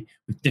play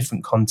with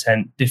different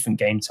content, different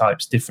game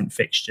types, different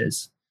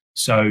fixtures.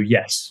 So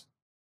yes.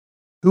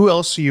 Who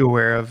else are you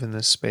aware of in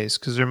this space?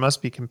 Because there must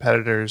be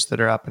competitors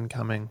that are up and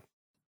coming.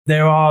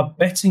 There are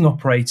betting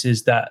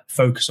operators that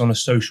focus on a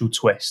social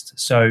twist.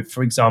 So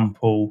for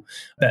example,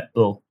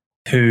 BetBull,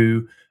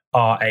 who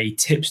are a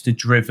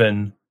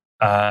tipster-driven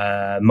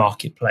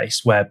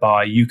marketplace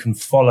whereby you can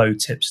follow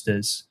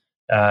tipsters,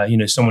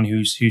 someone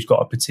who's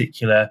got a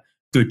particular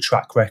good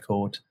track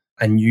record,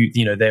 and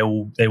they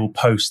will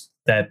post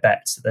their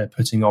bets that they're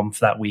putting on for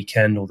that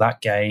weekend or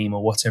that game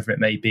or whatever it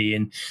may be,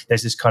 and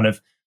there's this kind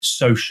of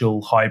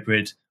social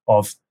hybrid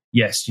of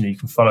yes, you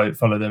can follow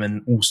them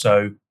and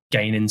also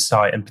gain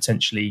insight and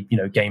potentially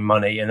gain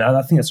money, and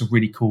I think that's a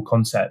really cool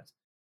concept.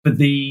 But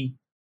the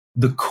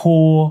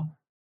core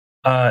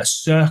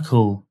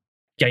circle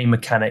game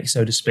mechanic,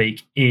 so to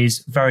speak, is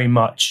very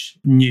much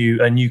a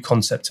new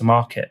concept to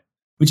market,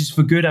 which is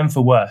for good and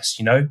for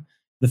worse.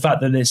 The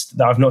fact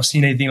that I've not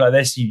seen anything like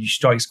this, you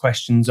strikes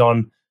questions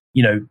on,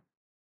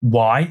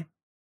 why?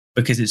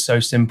 Because it's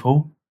so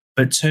simple.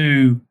 But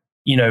two,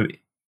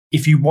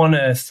 if you want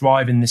to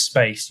thrive in this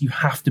space, you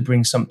have to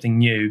bring something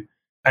new,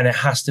 and it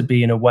has to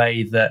be in a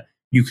way that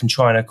you can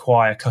try and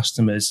acquire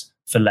customers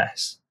for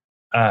less.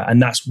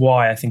 And that's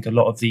why I think a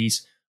lot of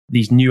these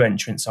new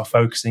entrants are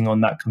focusing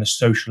on that kind of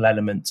social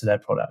element to their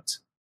product.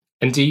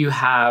 And do you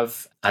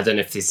have, I don't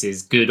know if this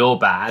is good or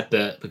bad,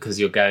 but because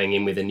you're going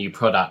in with a new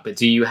product, but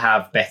do you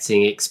have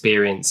betting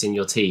experience in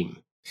your team?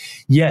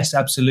 Yes,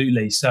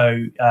 absolutely.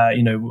 So,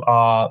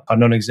 our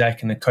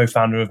non-exec and a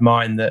co-founder of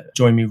mine that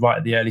joined me right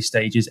at the early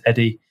stages,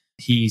 Eddie,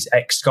 he's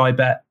ex-Sky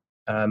Bet.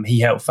 He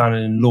helped found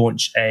and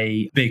launch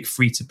a big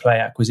free-to-play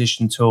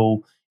acquisition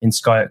tool in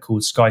Sky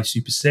called Sky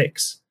Super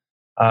 6,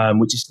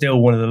 which is still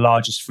one of the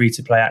largest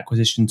free-to-play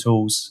acquisition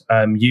tools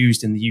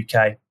used in the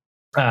UK.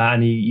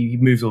 And he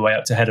moved all the way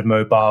up to head of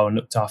mobile and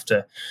looked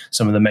after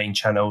some of the main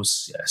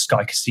channels,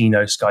 Sky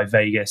Casino, Sky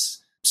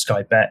Vegas,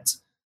 Sky Bet.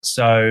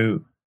 So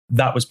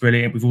that was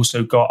brilliant. We've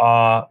also got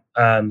our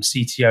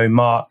CTO,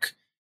 Mark,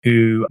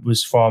 who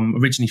was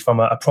originally from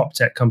a prop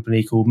tech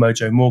company called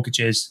Mojo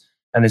Mortgages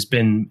and has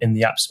been in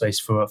the app space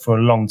for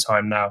a long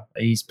time now.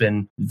 He's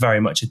been very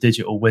much a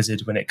digital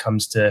wizard when it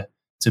comes to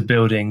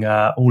building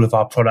all of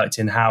our product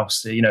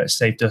in-house. It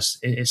saved us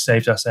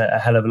a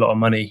hell of a lot of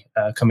money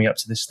coming up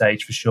to this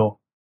stage for sure.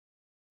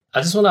 I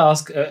just want to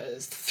ask,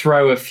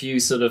 throw a few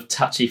sort of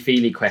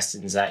touchy-feely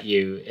questions at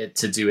you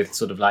to do with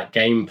sort of like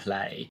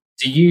gameplay.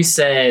 So you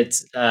said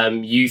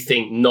you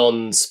think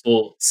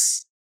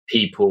non-sports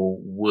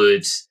people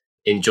would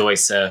enjoy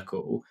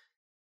Circle.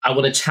 I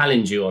want to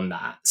challenge you on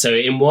that. So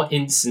in what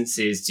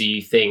instances do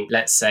you think,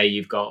 let's say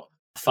you've got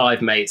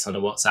 5 mates on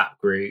a WhatsApp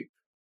group,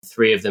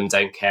 3 of them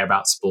don't care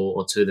about sport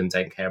or 2 of them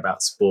don't care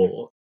about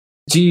sport.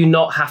 Do you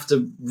not have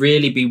to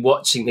really be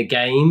watching the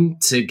game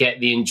to get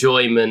the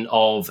enjoyment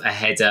of a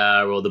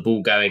header or the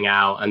ball going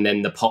out and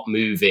then the pot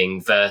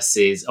moving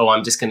versus, oh,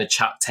 I'm just going to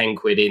chuck 10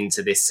 quid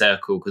into this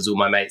circle because all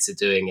my mates are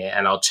doing it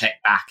and I'll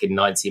check back in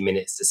 90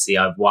 minutes to see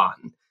I've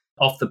won?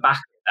 Off the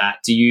back of that,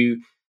 do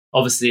you,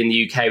 obviously in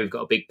the UK, we've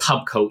got a big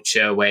pub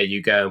culture where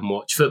you go and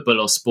watch football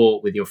or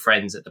sport with your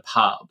friends at the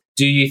pub.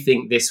 Do you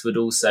think this would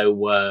also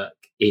work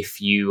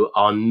if you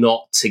are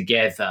not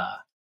together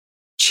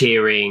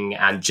cheering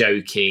and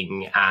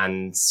joking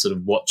and sort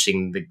of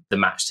watching the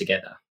match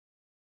together?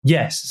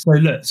 Yes.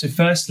 So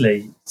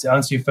firstly, to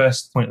answer your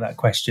first point of that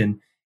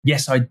question,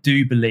 yes, I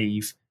do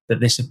believe that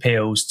this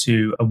appeals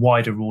to a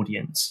wider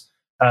audience.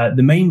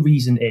 The main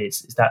reason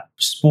is that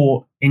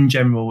sport in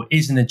general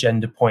is an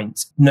agenda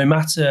point. No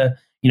matter,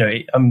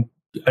 I'm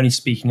only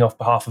speaking off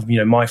behalf of,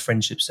 my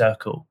friendship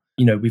circle.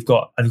 I've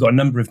got a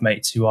number of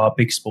mates who are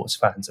big sports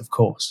fans, of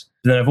course.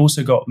 But then I've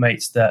also got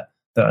mates that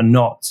are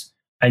not,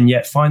 and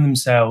yet find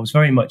themselves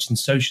very much in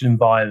social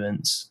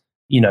environments,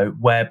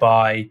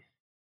 whereby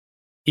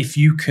if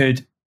you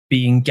could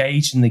be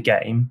engaged in the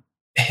game,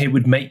 it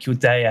would make your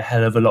day a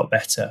hell of a lot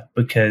better,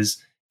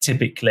 because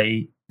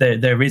typically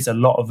there is a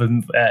lot of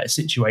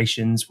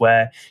situations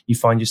where you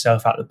find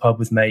yourself at the pub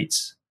with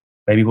mates,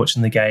 maybe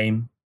watching the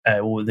game,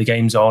 or the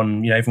game's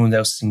on, everyone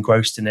else is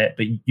engrossed in it,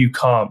 but you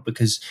can't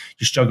because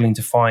you're struggling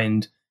to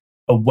find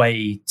a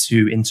way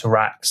to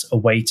interact, a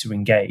way to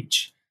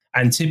engage.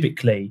 And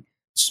typically,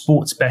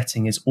 sports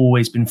betting has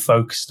always been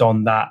focused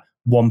on that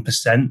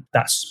 1%,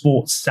 that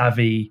sports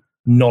savvy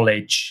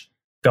knowledge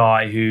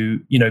guy who,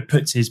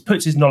 puts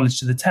his knowledge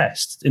to the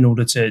test in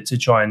order to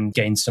try and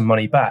gain some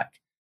money back.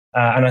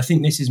 And I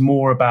think this is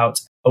more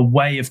about a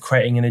way of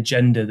creating an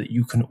agenda that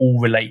you can all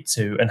relate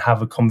to and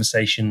have a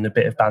conversation and a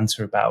bit of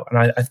banter about.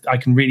 And I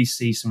can really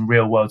see some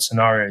real world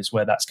scenarios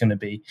where that's going to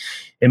be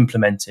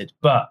implemented.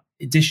 But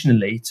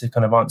additionally, to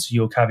kind of answer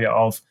your caveat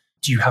of,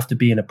 do you have to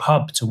be in a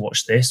pub to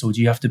watch this, or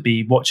do you have to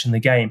be watching the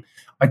game?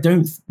 I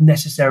don't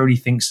necessarily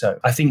think so.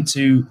 I think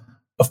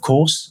of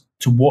course,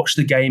 to watch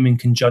the game in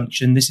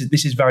conjunction, this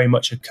is very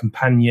much a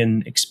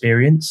companion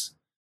experience.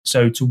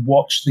 So to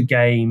watch the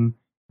game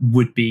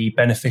would be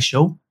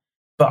beneficial,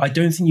 but I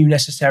don't think you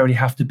necessarily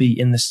have to be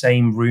in the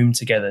same room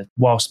together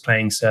whilst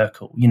playing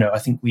Circle. I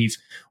think we've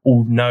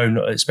all known,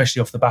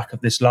 especially off the back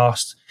of this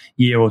last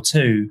year or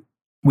two,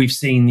 we've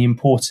seen the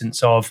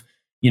importance of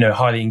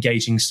highly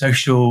engaging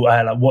social,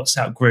 like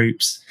WhatsApp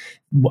groups,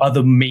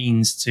 other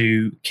means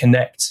to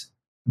connect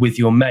with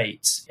your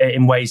mates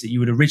in ways that you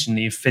would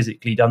originally have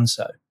physically done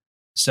so.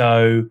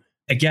 So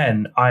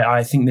again,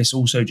 I think this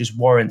also just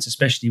warrants,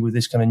 especially with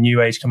this kind of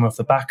new age coming off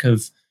the back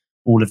of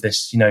all of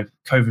this,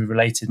 COVID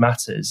related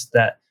matters,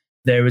 that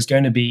there is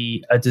going to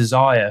be a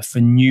desire for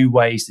new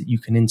ways that you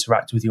can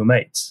interact with your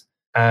mates.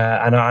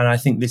 And I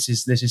think this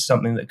is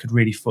something that could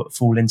really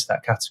fall into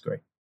that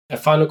category. A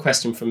final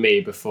question from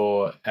me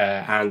before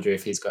Andrew,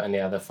 if he's got any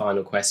other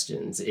final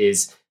questions,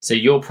 is, so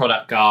you're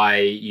product guy,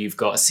 you've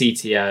got a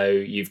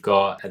CTO, you've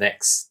got an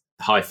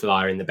ex-high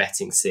flyer in the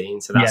betting scene,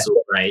 so that's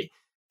all great.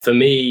 For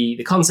me,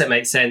 the concept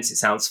makes sense, it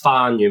sounds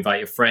fun, you invite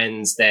your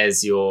friends,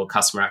 there's your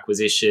customer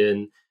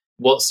acquisition.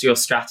 What's your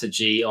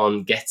strategy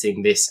on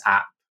getting this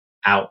app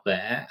out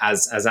there?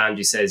 As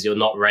Andrew says, you're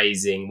not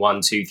raising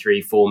 1, 2,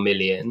 3, 4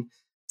 million.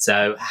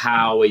 So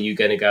how are you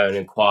going to go and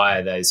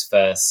acquire those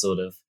first sort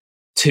of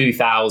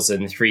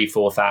 2,000, 3,000,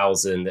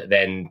 4,000 that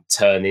then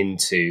turn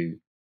into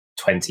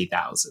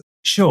 20,000?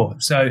 Sure.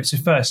 So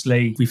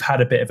firstly, we've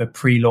had a bit of a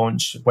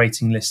pre-launch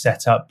waiting list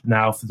set up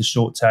now for the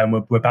short term.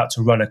 We're about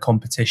to run a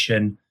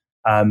competition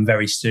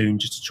very soon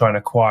just to try and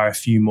acquire a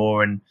few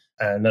more. And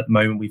at the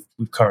moment,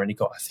 we've currently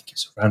got, I think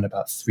it's around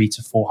about 300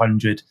 to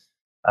 400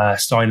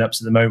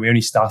 sign-ups at the moment. We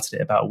only started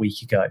it about a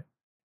week ago.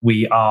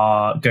 We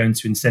are going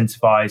to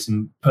incentivize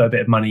and put a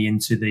bit of money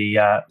into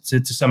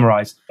to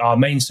summarize, our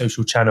main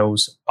social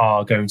channels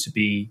are going to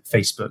be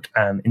Facebook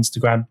and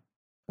Instagram.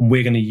 And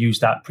we're going to use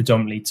that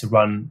predominantly to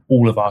run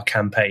all of our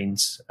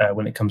campaigns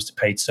when it comes to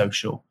paid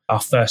social.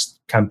 Our first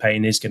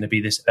campaign is going to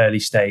be this early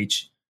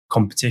stage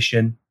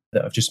competition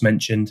that I've just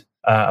mentioned.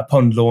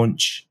 Upon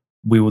launch,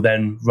 we will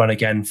then run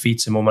again,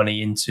 feed some more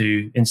money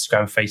into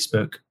Instagram,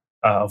 Facebook,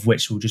 of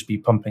which we'll just be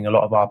pumping a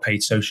lot of our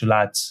paid social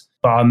ads.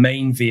 But our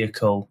main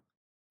vehicle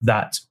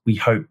that we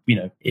hope,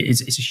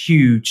 it's a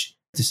huge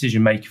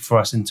decision maker for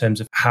us in terms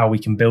of how we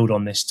can build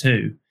on this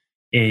too,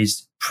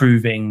 is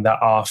proving that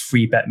our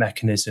free bet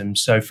mechanism.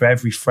 So for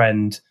every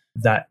friend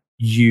that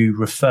you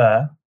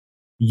refer,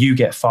 you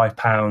get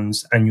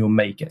 £5 and your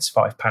mate gets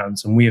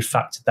 £5. And we have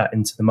factored that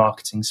into the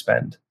marketing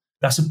spend.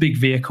 That's a big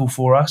vehicle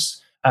for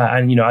us.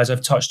 And, as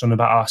I've touched on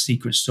about our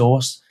secret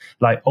sauce,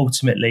 like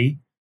ultimately,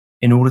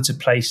 in order to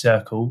play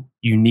Circle,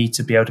 you need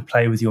to be able to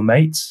play with your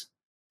mates.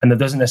 And that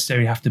doesn't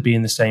necessarily have to be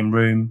in the same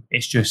room.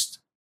 It's just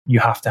you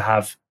have to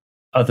have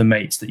other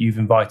mates that you've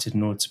invited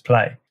in order to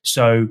play.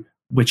 So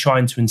we're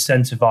trying to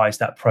incentivize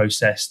that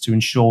process to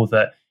ensure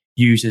that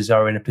users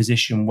are in a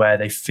position where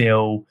they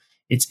feel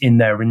it's in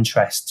their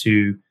interest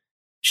to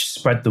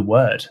spread the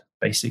word,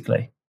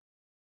 basically.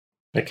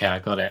 Okay, I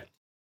got it.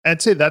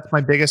 I'd say that's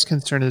my biggest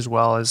concern as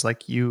well, is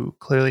like you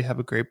clearly have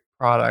a great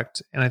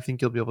product and I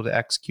think you'll be able to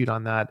execute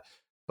on that,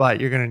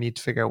 but you're going to need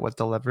to figure out what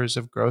the levers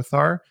of growth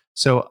are.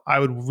 So I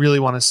would really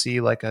want to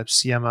see like a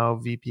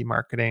CMO, VP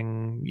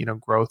marketing,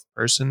 growth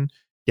person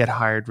get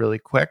hired really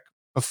quick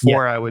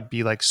before I would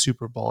be like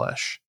super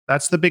bullish.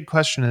 That's the big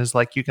question, is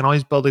like, you can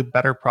always build a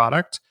better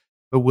product,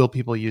 but will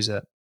people use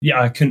it?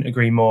 Yeah, I couldn't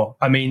agree more.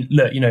 I mean,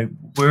 look,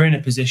 we're in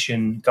a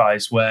position,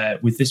 guys, where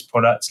with this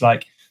product,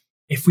 like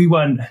if we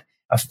weren't,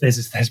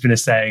 there's been a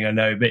saying, I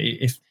know, but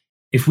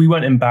if we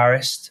weren't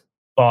embarrassed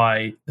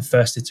by the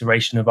first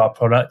iteration of our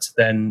product,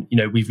 then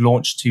we've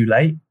launched too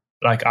late.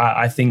 Like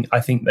I think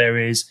there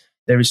is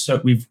so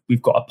we've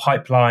got a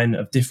pipeline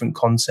of different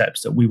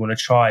concepts that we want to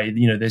try.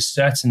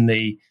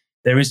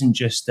 There isn't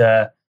just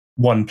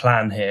one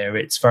plan here.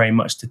 It's very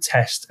much to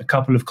test a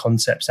couple of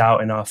concepts out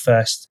in our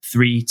first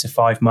 3 to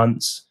 5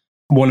 months.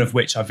 One of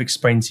which I've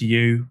explained to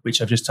you,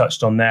 which I've just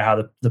touched on there,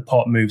 how the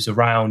pot moves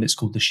around. It's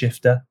called the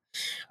shifter.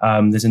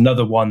 There's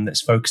another one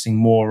that's focusing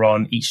more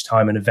on each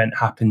time an event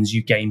happens,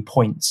 you gain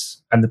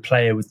points, and the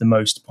player with the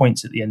most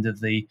points at the end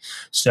of the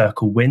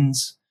circle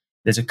wins.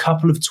 There's a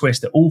couple of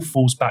twists that all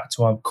falls back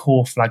to our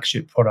core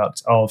flagship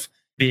product of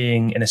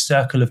being in a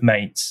circle of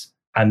mates,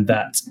 and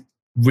that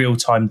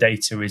real-time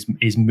data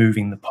is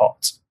moving the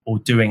pot or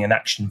doing an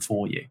action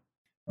for you.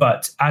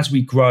 But as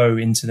we grow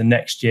into the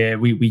next year,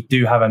 we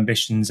do have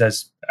ambitions,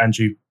 as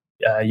Andrew,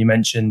 you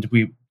mentioned.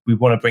 We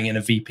want to bring in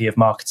a VP of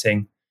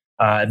marketing.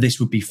 This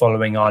would be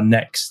following our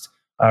next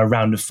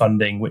round of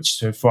funding,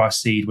 which for our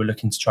seed, we're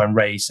looking to try and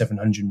raise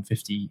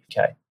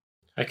 750K.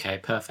 Okay,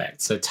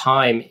 perfect. So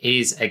time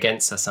is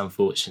against us,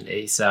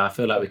 unfortunately. So I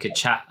feel like we could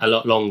chat a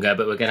lot longer,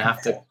 but we're going to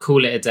have to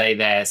call it a day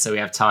there. So we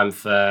have time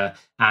for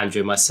Andrew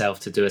and myself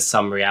to do a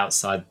summary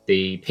outside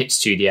the pitch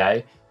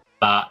studio.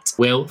 But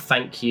Will,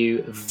 thank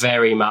you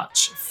very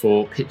much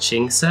for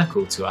pitching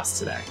Circle to us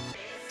today.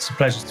 It's a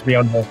pleasure to be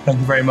on here. Thank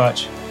you very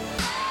much.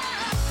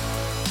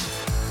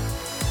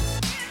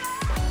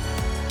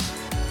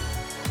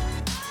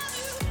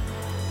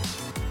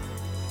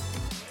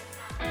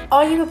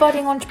 Are you a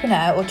budding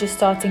entrepreneur or just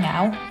starting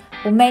out?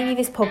 Well, maybe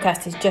this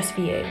podcast is just for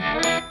you.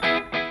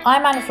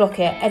 I'm Anna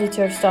Flockett,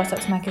 editor of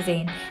Startups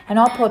Magazine, and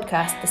our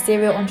podcast, The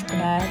Serial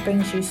Entrepreneur,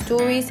 brings you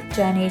stories,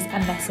 journeys,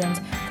 and lessons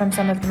from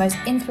some of the most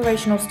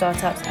inspirational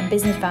startups and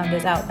business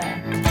founders out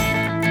there.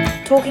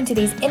 Talking to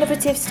these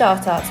innovative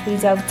startups, we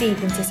delve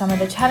deep into some of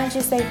the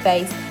challenges they've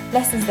faced,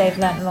 lessons they've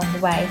learned along the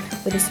way,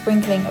 with a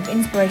sprinkling of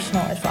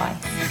inspirational advice.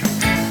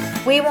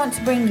 We want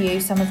to bring you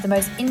some of the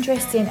most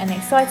interesting and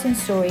exciting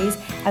stories,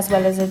 as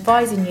well as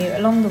advising you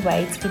along the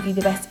way to give you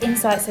the best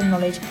insights and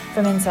knowledge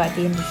from inside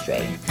the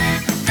industry.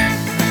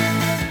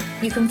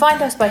 You can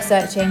find us by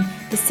searching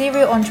The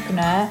Serial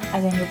Entrepreneur,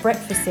 as in your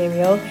breakfast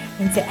cereal,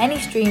 into any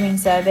streaming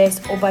service,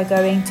 or by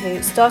going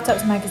to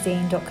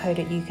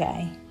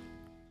startupsmagazine.co.uk.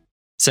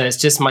 So it's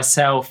just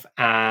myself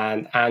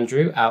and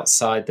Andrew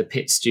outside the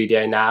pitch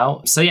studio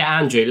now. So yeah,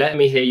 Andrew, let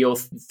me hear your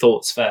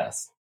thoughts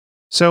first.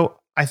 So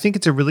I think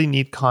it's a really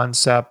neat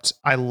concept.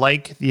 I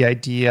like the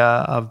idea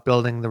of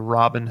building the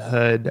Robin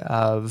Hood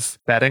of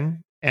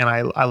betting. And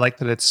I like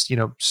that it's,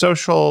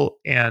 social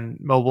and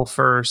mobile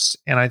first.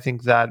 And I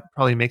think that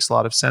probably makes a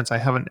lot of sense. I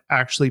haven't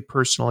actually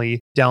personally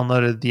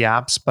downloaded the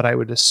apps, but I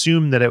would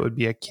assume that it would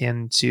be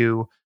akin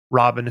to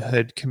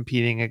Robinhood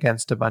competing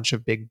against a bunch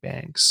of big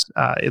banks.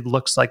 It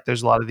looks like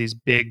there's a lot of these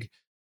big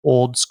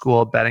old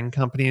school betting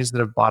companies that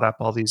have bought up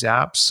all these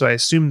apps. So I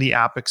assume the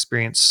app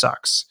experience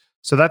sucks.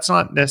 So that's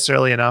not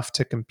necessarily enough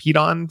to compete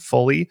on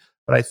fully,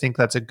 but I think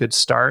that's a good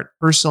start.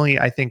 Personally,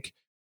 I think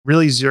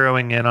really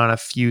zeroing in on a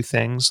few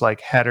things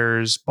like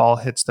headers, ball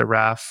hits the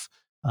ref,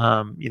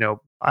 I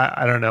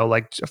don't know,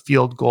 like a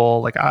field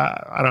goal, like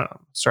I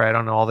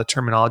don't know all the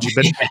terminology,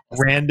 but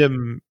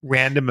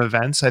random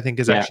events I think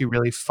is actually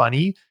really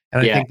funny.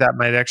 And I think that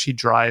might actually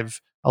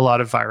drive a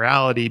lot of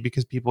virality,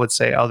 because people would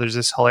say, oh, there's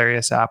this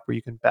hilarious app where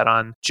you can bet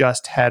on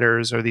just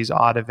headers or these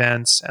odd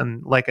events.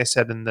 And like I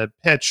said in the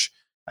pitch,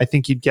 I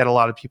think you'd get a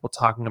lot of people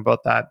talking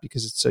about that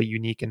because it's so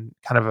unique and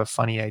kind of a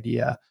funny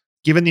idea.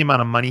 Given the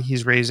amount of money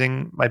he's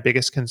raising, my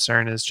biggest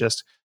concern is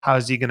just how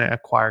is he going to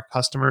acquire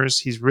customers?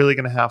 He's really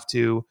going to have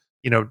to,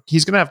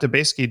 he's going to have to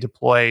basically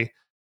deploy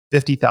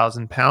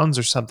 50,000 pounds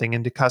or something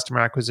into customer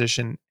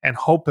acquisition and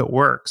hope it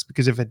works.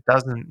 Because if it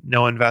doesn't,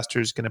 no investor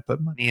is going to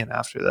put money in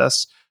after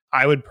this.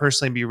 I would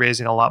personally be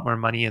raising a lot more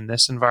money in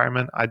this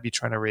environment. I'd be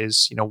trying to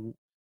raise,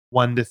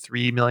 1 to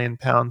 3 million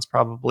pounds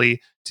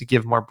probably to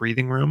give more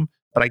breathing room.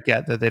 But I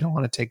get that they don't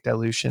want to take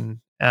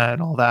dilution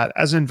and all that.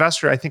 As an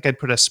investor, I think I'd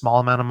put a small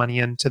amount of money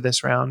into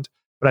this round,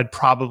 but I'd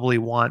probably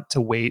want to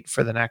wait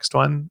for the next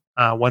one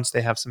once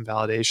they have some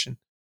validation.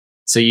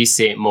 So you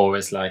see it more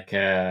as like,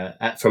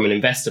 from an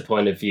investor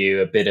point of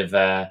view, a bit of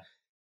a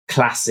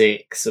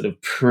classic sort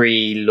of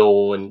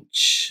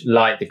pre-launch,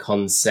 like the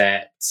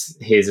concept,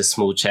 here's a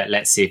small check,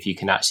 let's see if you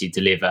can actually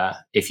deliver.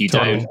 If you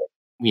don't,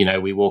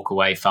 we walk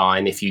away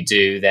fine. If you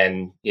do,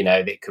 then,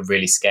 it could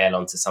really scale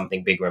onto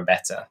something bigger and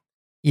better.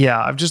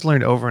 Yeah, I've just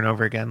learned over and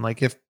over again,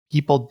 like if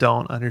people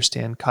don't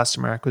understand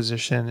customer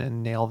acquisition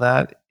and nail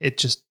that, it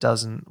just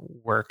doesn't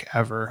work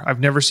ever. I've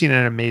never seen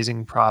an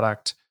amazing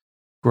product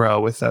grow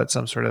without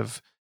some sort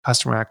of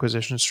customer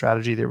acquisition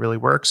strategy that really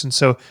works. And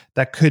so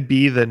that could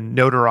be the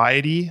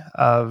notoriety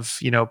of,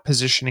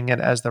 positioning it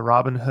as the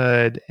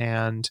Robinhood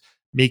and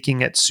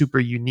making it super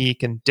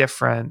unique and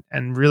different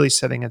and really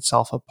setting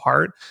itself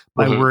apart.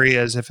 My worry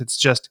is if it's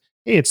just,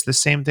 hey, it's the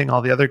same thing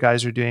all the other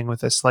guys are doing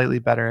with a slightly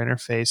better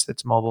interface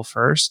that's mobile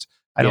first.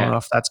 I don't know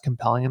if that's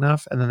compelling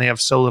enough. And then they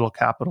have so little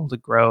capital to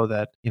grow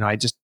that,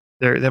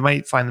 they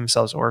might find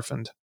themselves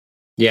orphaned.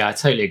 Yeah, I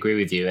totally agree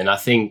with you. And I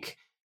think,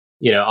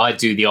 I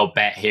do the odd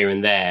bet here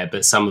and there,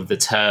 but some of the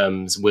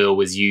terms Will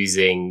was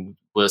using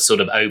were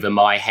sort of over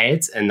my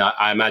head. And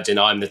I imagine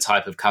I'm the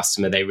type of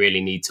customer they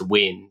really need to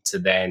win to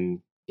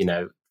then,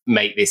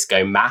 make this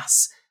go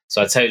mass.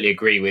 So I totally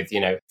agree with,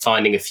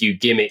 finding a few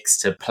gimmicks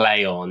to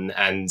play on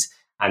and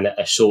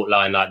a short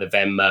line like the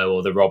Venmo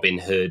or the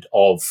Robinhood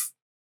of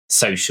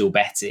social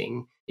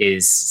betting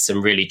is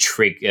some really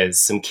triggers,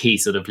 some key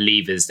sort of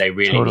levers they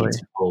really need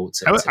to pull.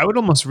 I would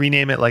almost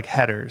rename it like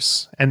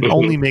headers and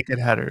only make it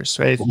headers,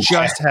 right? It's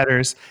just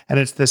headers. And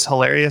it's this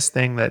hilarious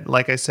thing that,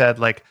 like I said,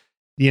 like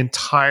the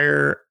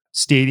entire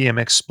stadium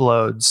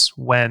explodes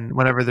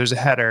whenever there's a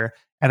header,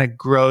 and it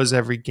grows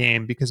every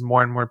game because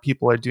more and more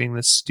people are doing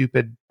this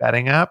stupid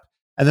betting app.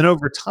 And then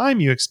over time,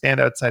 you expand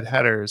outside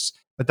headers,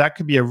 but that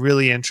could be a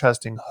really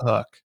interesting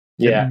hook.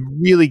 Yeah. It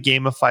really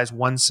gamifies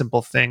one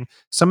simple thing.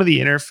 Some of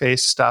the interface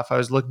stuff I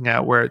was looking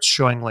at where it's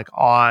showing like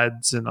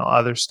odds and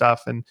other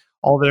stuff and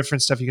all the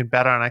different stuff you can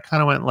bet on. I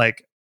kind of went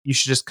like, you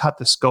should just cut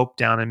the scope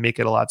down and make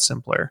it a lot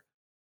simpler.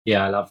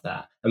 Yeah, I love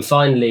that. And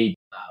finally,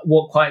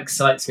 what quite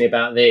excites me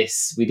about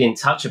this, we didn't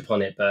touch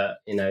upon it, but,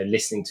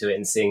 listening to it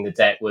and seeing the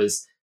deck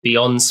was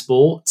beyond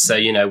sport. So,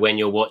 when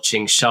you're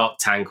watching Shark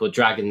Tank or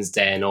Dragon's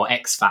Den or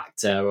X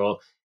Factor or,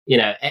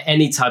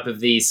 any type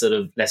of these sort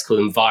of, let's call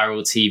them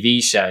viral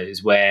TV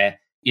shows where,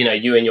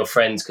 you and your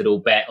friends could all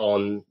bet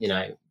on,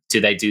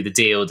 do they do the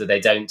deal? Do they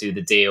don't do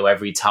the deal?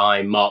 Every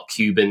time Mark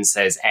Cuban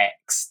says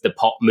X, the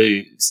pot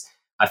moves.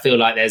 I feel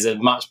like there's a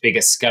much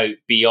bigger scope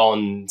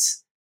beyond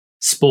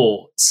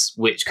sports,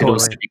 which could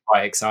also be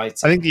quite exciting.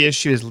 I think the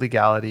issue is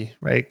legality,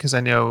 right? Because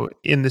I know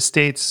in the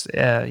States,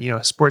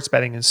 sports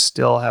betting is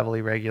still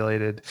heavily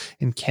regulated.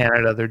 In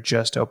Canada, they're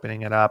just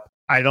opening it up.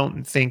 I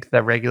don't think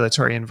the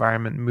regulatory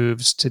environment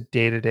moves to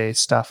day-to-day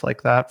stuff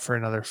like that for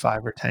another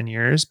 5 or 10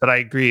 years. But I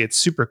agree, it's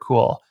super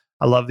cool.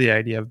 I love the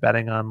idea of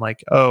betting on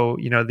like,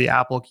 the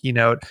Apple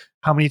keynote.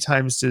 How many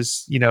times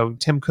does,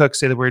 Tim Cook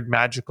say the word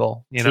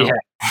magical? Yeah.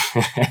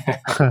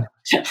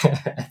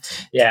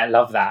 Yeah, I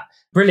love that.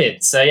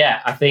 Brilliant. So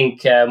I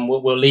think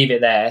we'll leave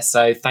it there.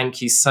 So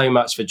thank you so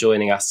much for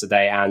joining us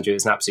today, Andrew.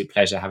 It's an absolute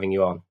pleasure having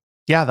you on.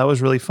 Yeah, that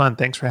was really fun.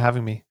 Thanks for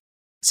having me.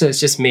 So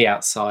it's just me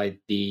outside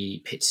the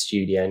pitch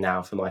studio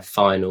now for my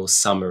final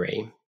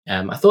summary.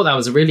 I thought that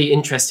was a really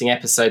interesting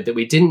episode that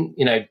we didn't,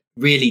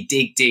 really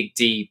dig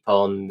deep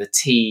on the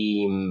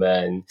team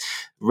and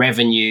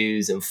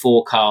revenues and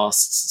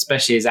forecasts,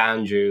 especially as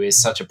Andrew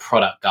is such a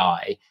product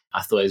guy.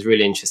 I thought it was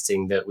really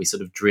interesting that we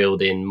sort of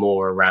drilled in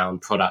more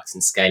around products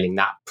and scaling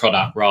that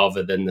product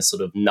rather than the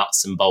sort of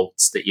nuts and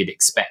bolts that you'd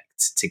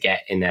expect to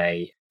get in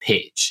a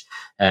pitch.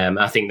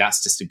 I think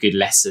that's just a good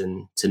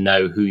lesson to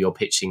know who you're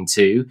pitching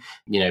to,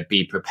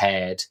 be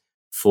prepared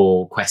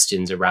for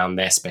questions around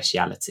their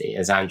speciality.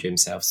 As Andrew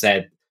himself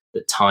said,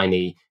 that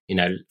Tiny,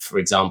 for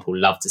example,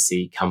 love to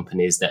see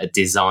companies that are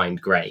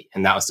designed great.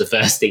 And that was the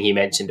first thing he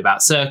mentioned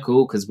about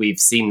Circle, because we've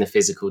seen the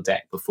physical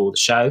deck before the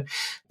show,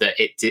 that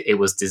it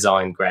was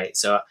designed great.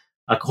 So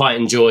I quite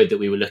enjoyed that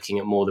we were looking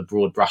at more the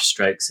broad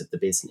brushstrokes of the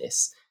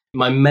business.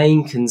 My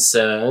main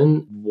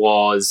concern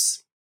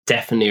was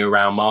definitely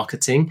around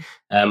marketing.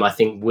 I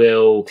think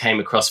Will came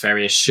across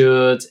very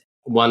assured.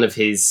 One of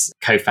his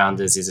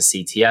co-founders is a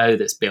CTO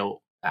that's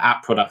built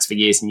app products for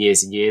years and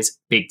years and years.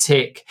 Big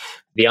tick.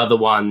 The other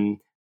one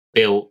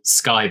built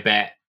Sky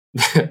Bet.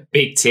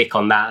 Big tick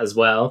on that as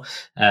well.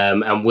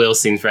 And Will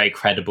seems very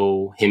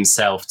credible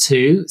himself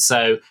too.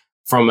 So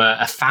from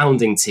a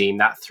founding team,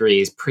 that 3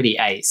 is pretty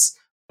ace.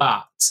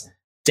 But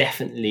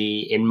definitely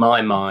in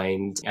my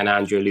mind, and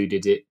Andrew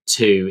alluded it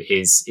to,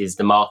 is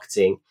the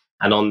marketing.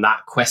 And on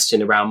that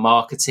question around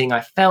marketing,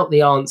 I felt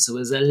the answer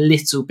was a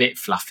little bit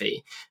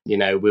fluffy.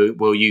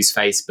 We'll use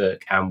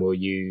Facebook and we'll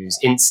use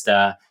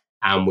Insta,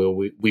 and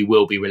we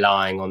will be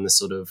relying on the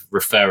sort of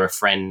refer a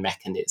friend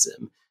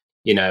mechanism.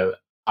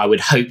 I would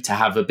hope to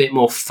have a bit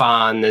more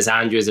fun, as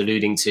Andrew is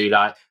alluding to,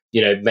 like,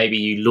 maybe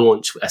you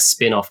launch a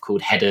spin-off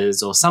called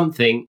Headers or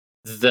something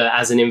that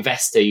as an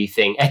investor, you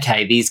think,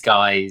 okay, these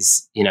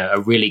guys,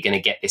 are really going to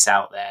get this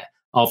out there.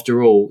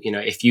 After all,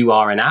 if you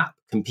are an app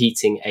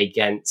competing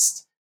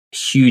against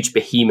huge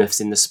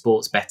behemoths in the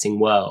sports betting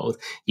world,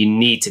 you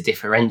need to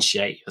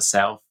differentiate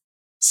yourself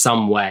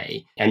some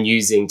way, and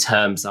using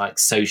terms like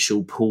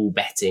social pool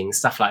betting,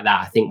 stuff like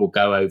that, I think will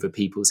go over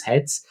people's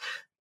heads.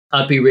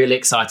 I'd be really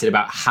excited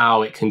about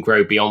how it can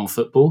grow beyond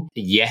football.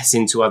 Yes,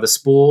 into other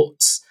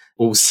sports,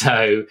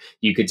 Also,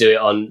 you could do it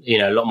on,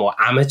 a lot more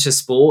amateur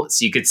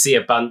sports. You could see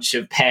a bunch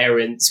of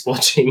parents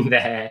watching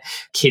their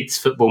kids'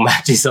 football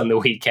matches on the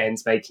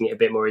weekends, making it a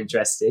bit more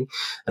interesting.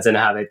 I don't know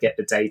how they'd get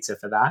the data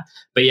for that.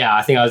 But yeah,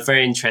 I think I was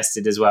very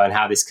interested as well in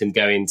how this can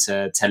go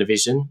into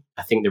television.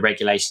 I think the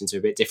regulations are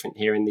a bit different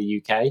here in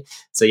the UK.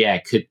 So yeah,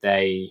 could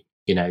they,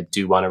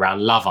 do one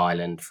around Love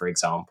Island, for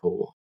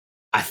example?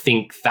 I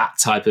think that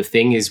type of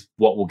thing is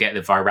what will get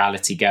the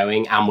virality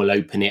going and will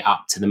open it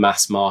up to the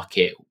mass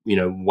market,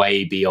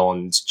 way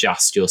beyond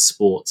just your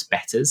sports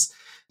bettors.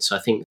 So I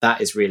think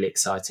that is really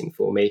exciting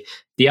for me.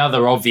 The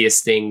other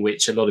obvious thing,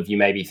 which a lot of you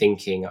may be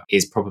thinking,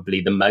 is probably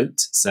the moat.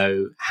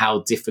 So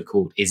how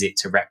difficult is it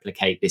to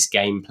replicate this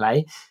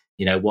gameplay?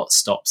 What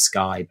stops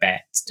Sky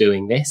Bet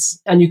doing this?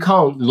 And you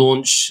can't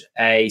launch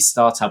a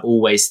startup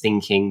always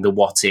thinking the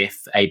what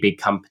if a big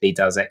company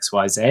does X,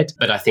 Y, Z.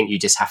 But I think you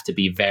just have to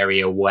be very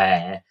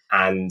aware.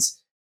 And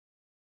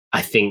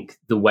I think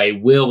the way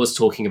Will was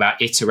talking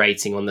about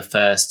iterating on the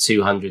first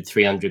 200,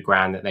 300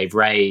 grand that they've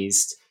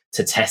raised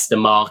to test the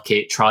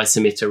market, try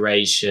some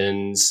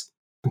iterations.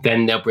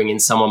 Then they'll bring in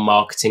someone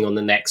marketing on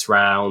the next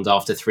round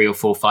after 3 or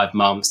 4 or 5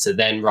 months to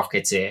then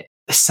rocket it.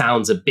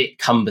 Sounds a bit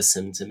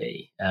cumbersome to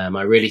me.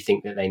 I really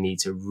think that they need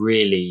to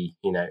really,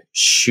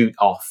 shoot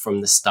off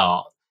from the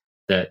start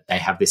that they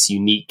have this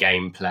unique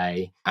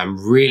gameplay and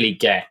really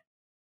get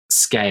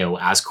scale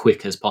as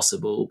quick as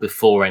possible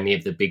before any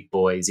of the big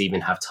boys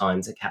even have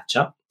time to catch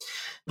up.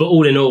 But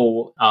all in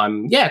all,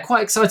 I'm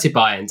quite excited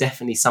by it, and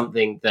definitely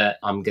something that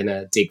I'm going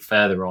to dig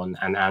further on.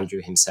 And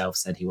Andrew himself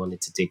said he wanted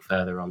to dig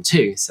further on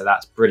too. So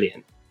that's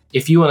brilliant.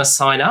 If you want to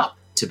sign up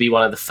to be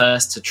one of the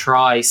first to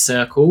try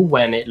Circle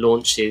when it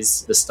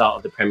launches the start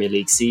of the Premier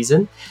League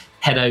season,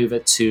 head over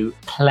to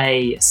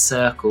Play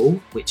Circle,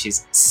 which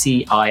is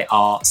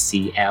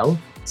CIRCL,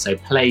 so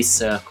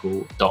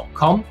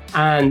playcircle.com.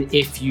 And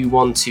if you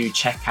want to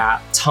check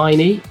out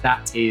Tiny,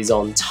 that is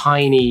on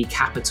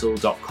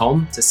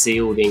tinycapital.com to see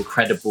all the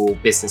incredible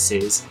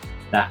businesses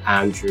that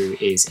Andrew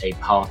is a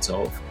part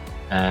of.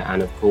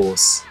 And of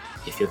course,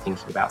 if you're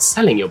thinking about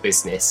selling your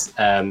business,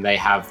 they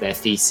have their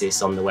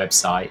thesis on the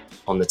website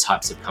on the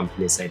types of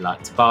companies they'd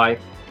like to buy.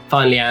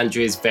 Finally,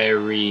 Andrew is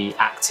very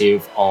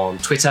active on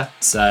Twitter.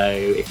 So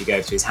if you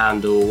go to his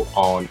handle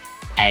on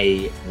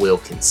A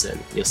Wilkinson,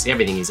 you'll see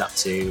everything he's up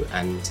to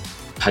and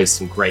post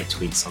some great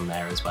tweets on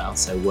there as well.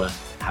 So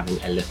worth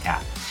having a look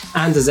at.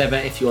 And as ever,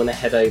 if you want to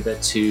head over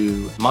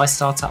to my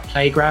startup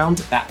playground,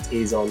 that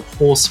is on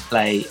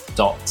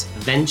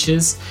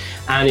horseplay.ventures.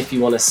 And if you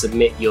want to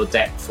submit your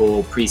deck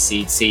for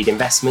pre-seed seed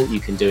investment, you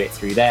can do it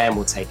through there and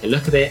we'll take a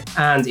look at it.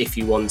 And if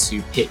you want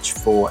to pitch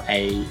for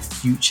a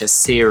future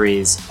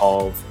series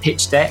of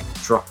pitch deck,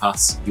 drop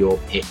us your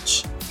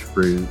pitch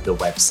through the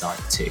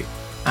website too.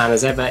 And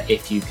as ever,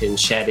 if you can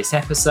share this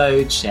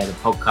episode, share the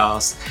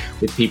podcast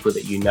with people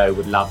that you know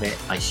would love it,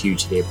 I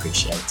hugely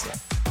appreciate it.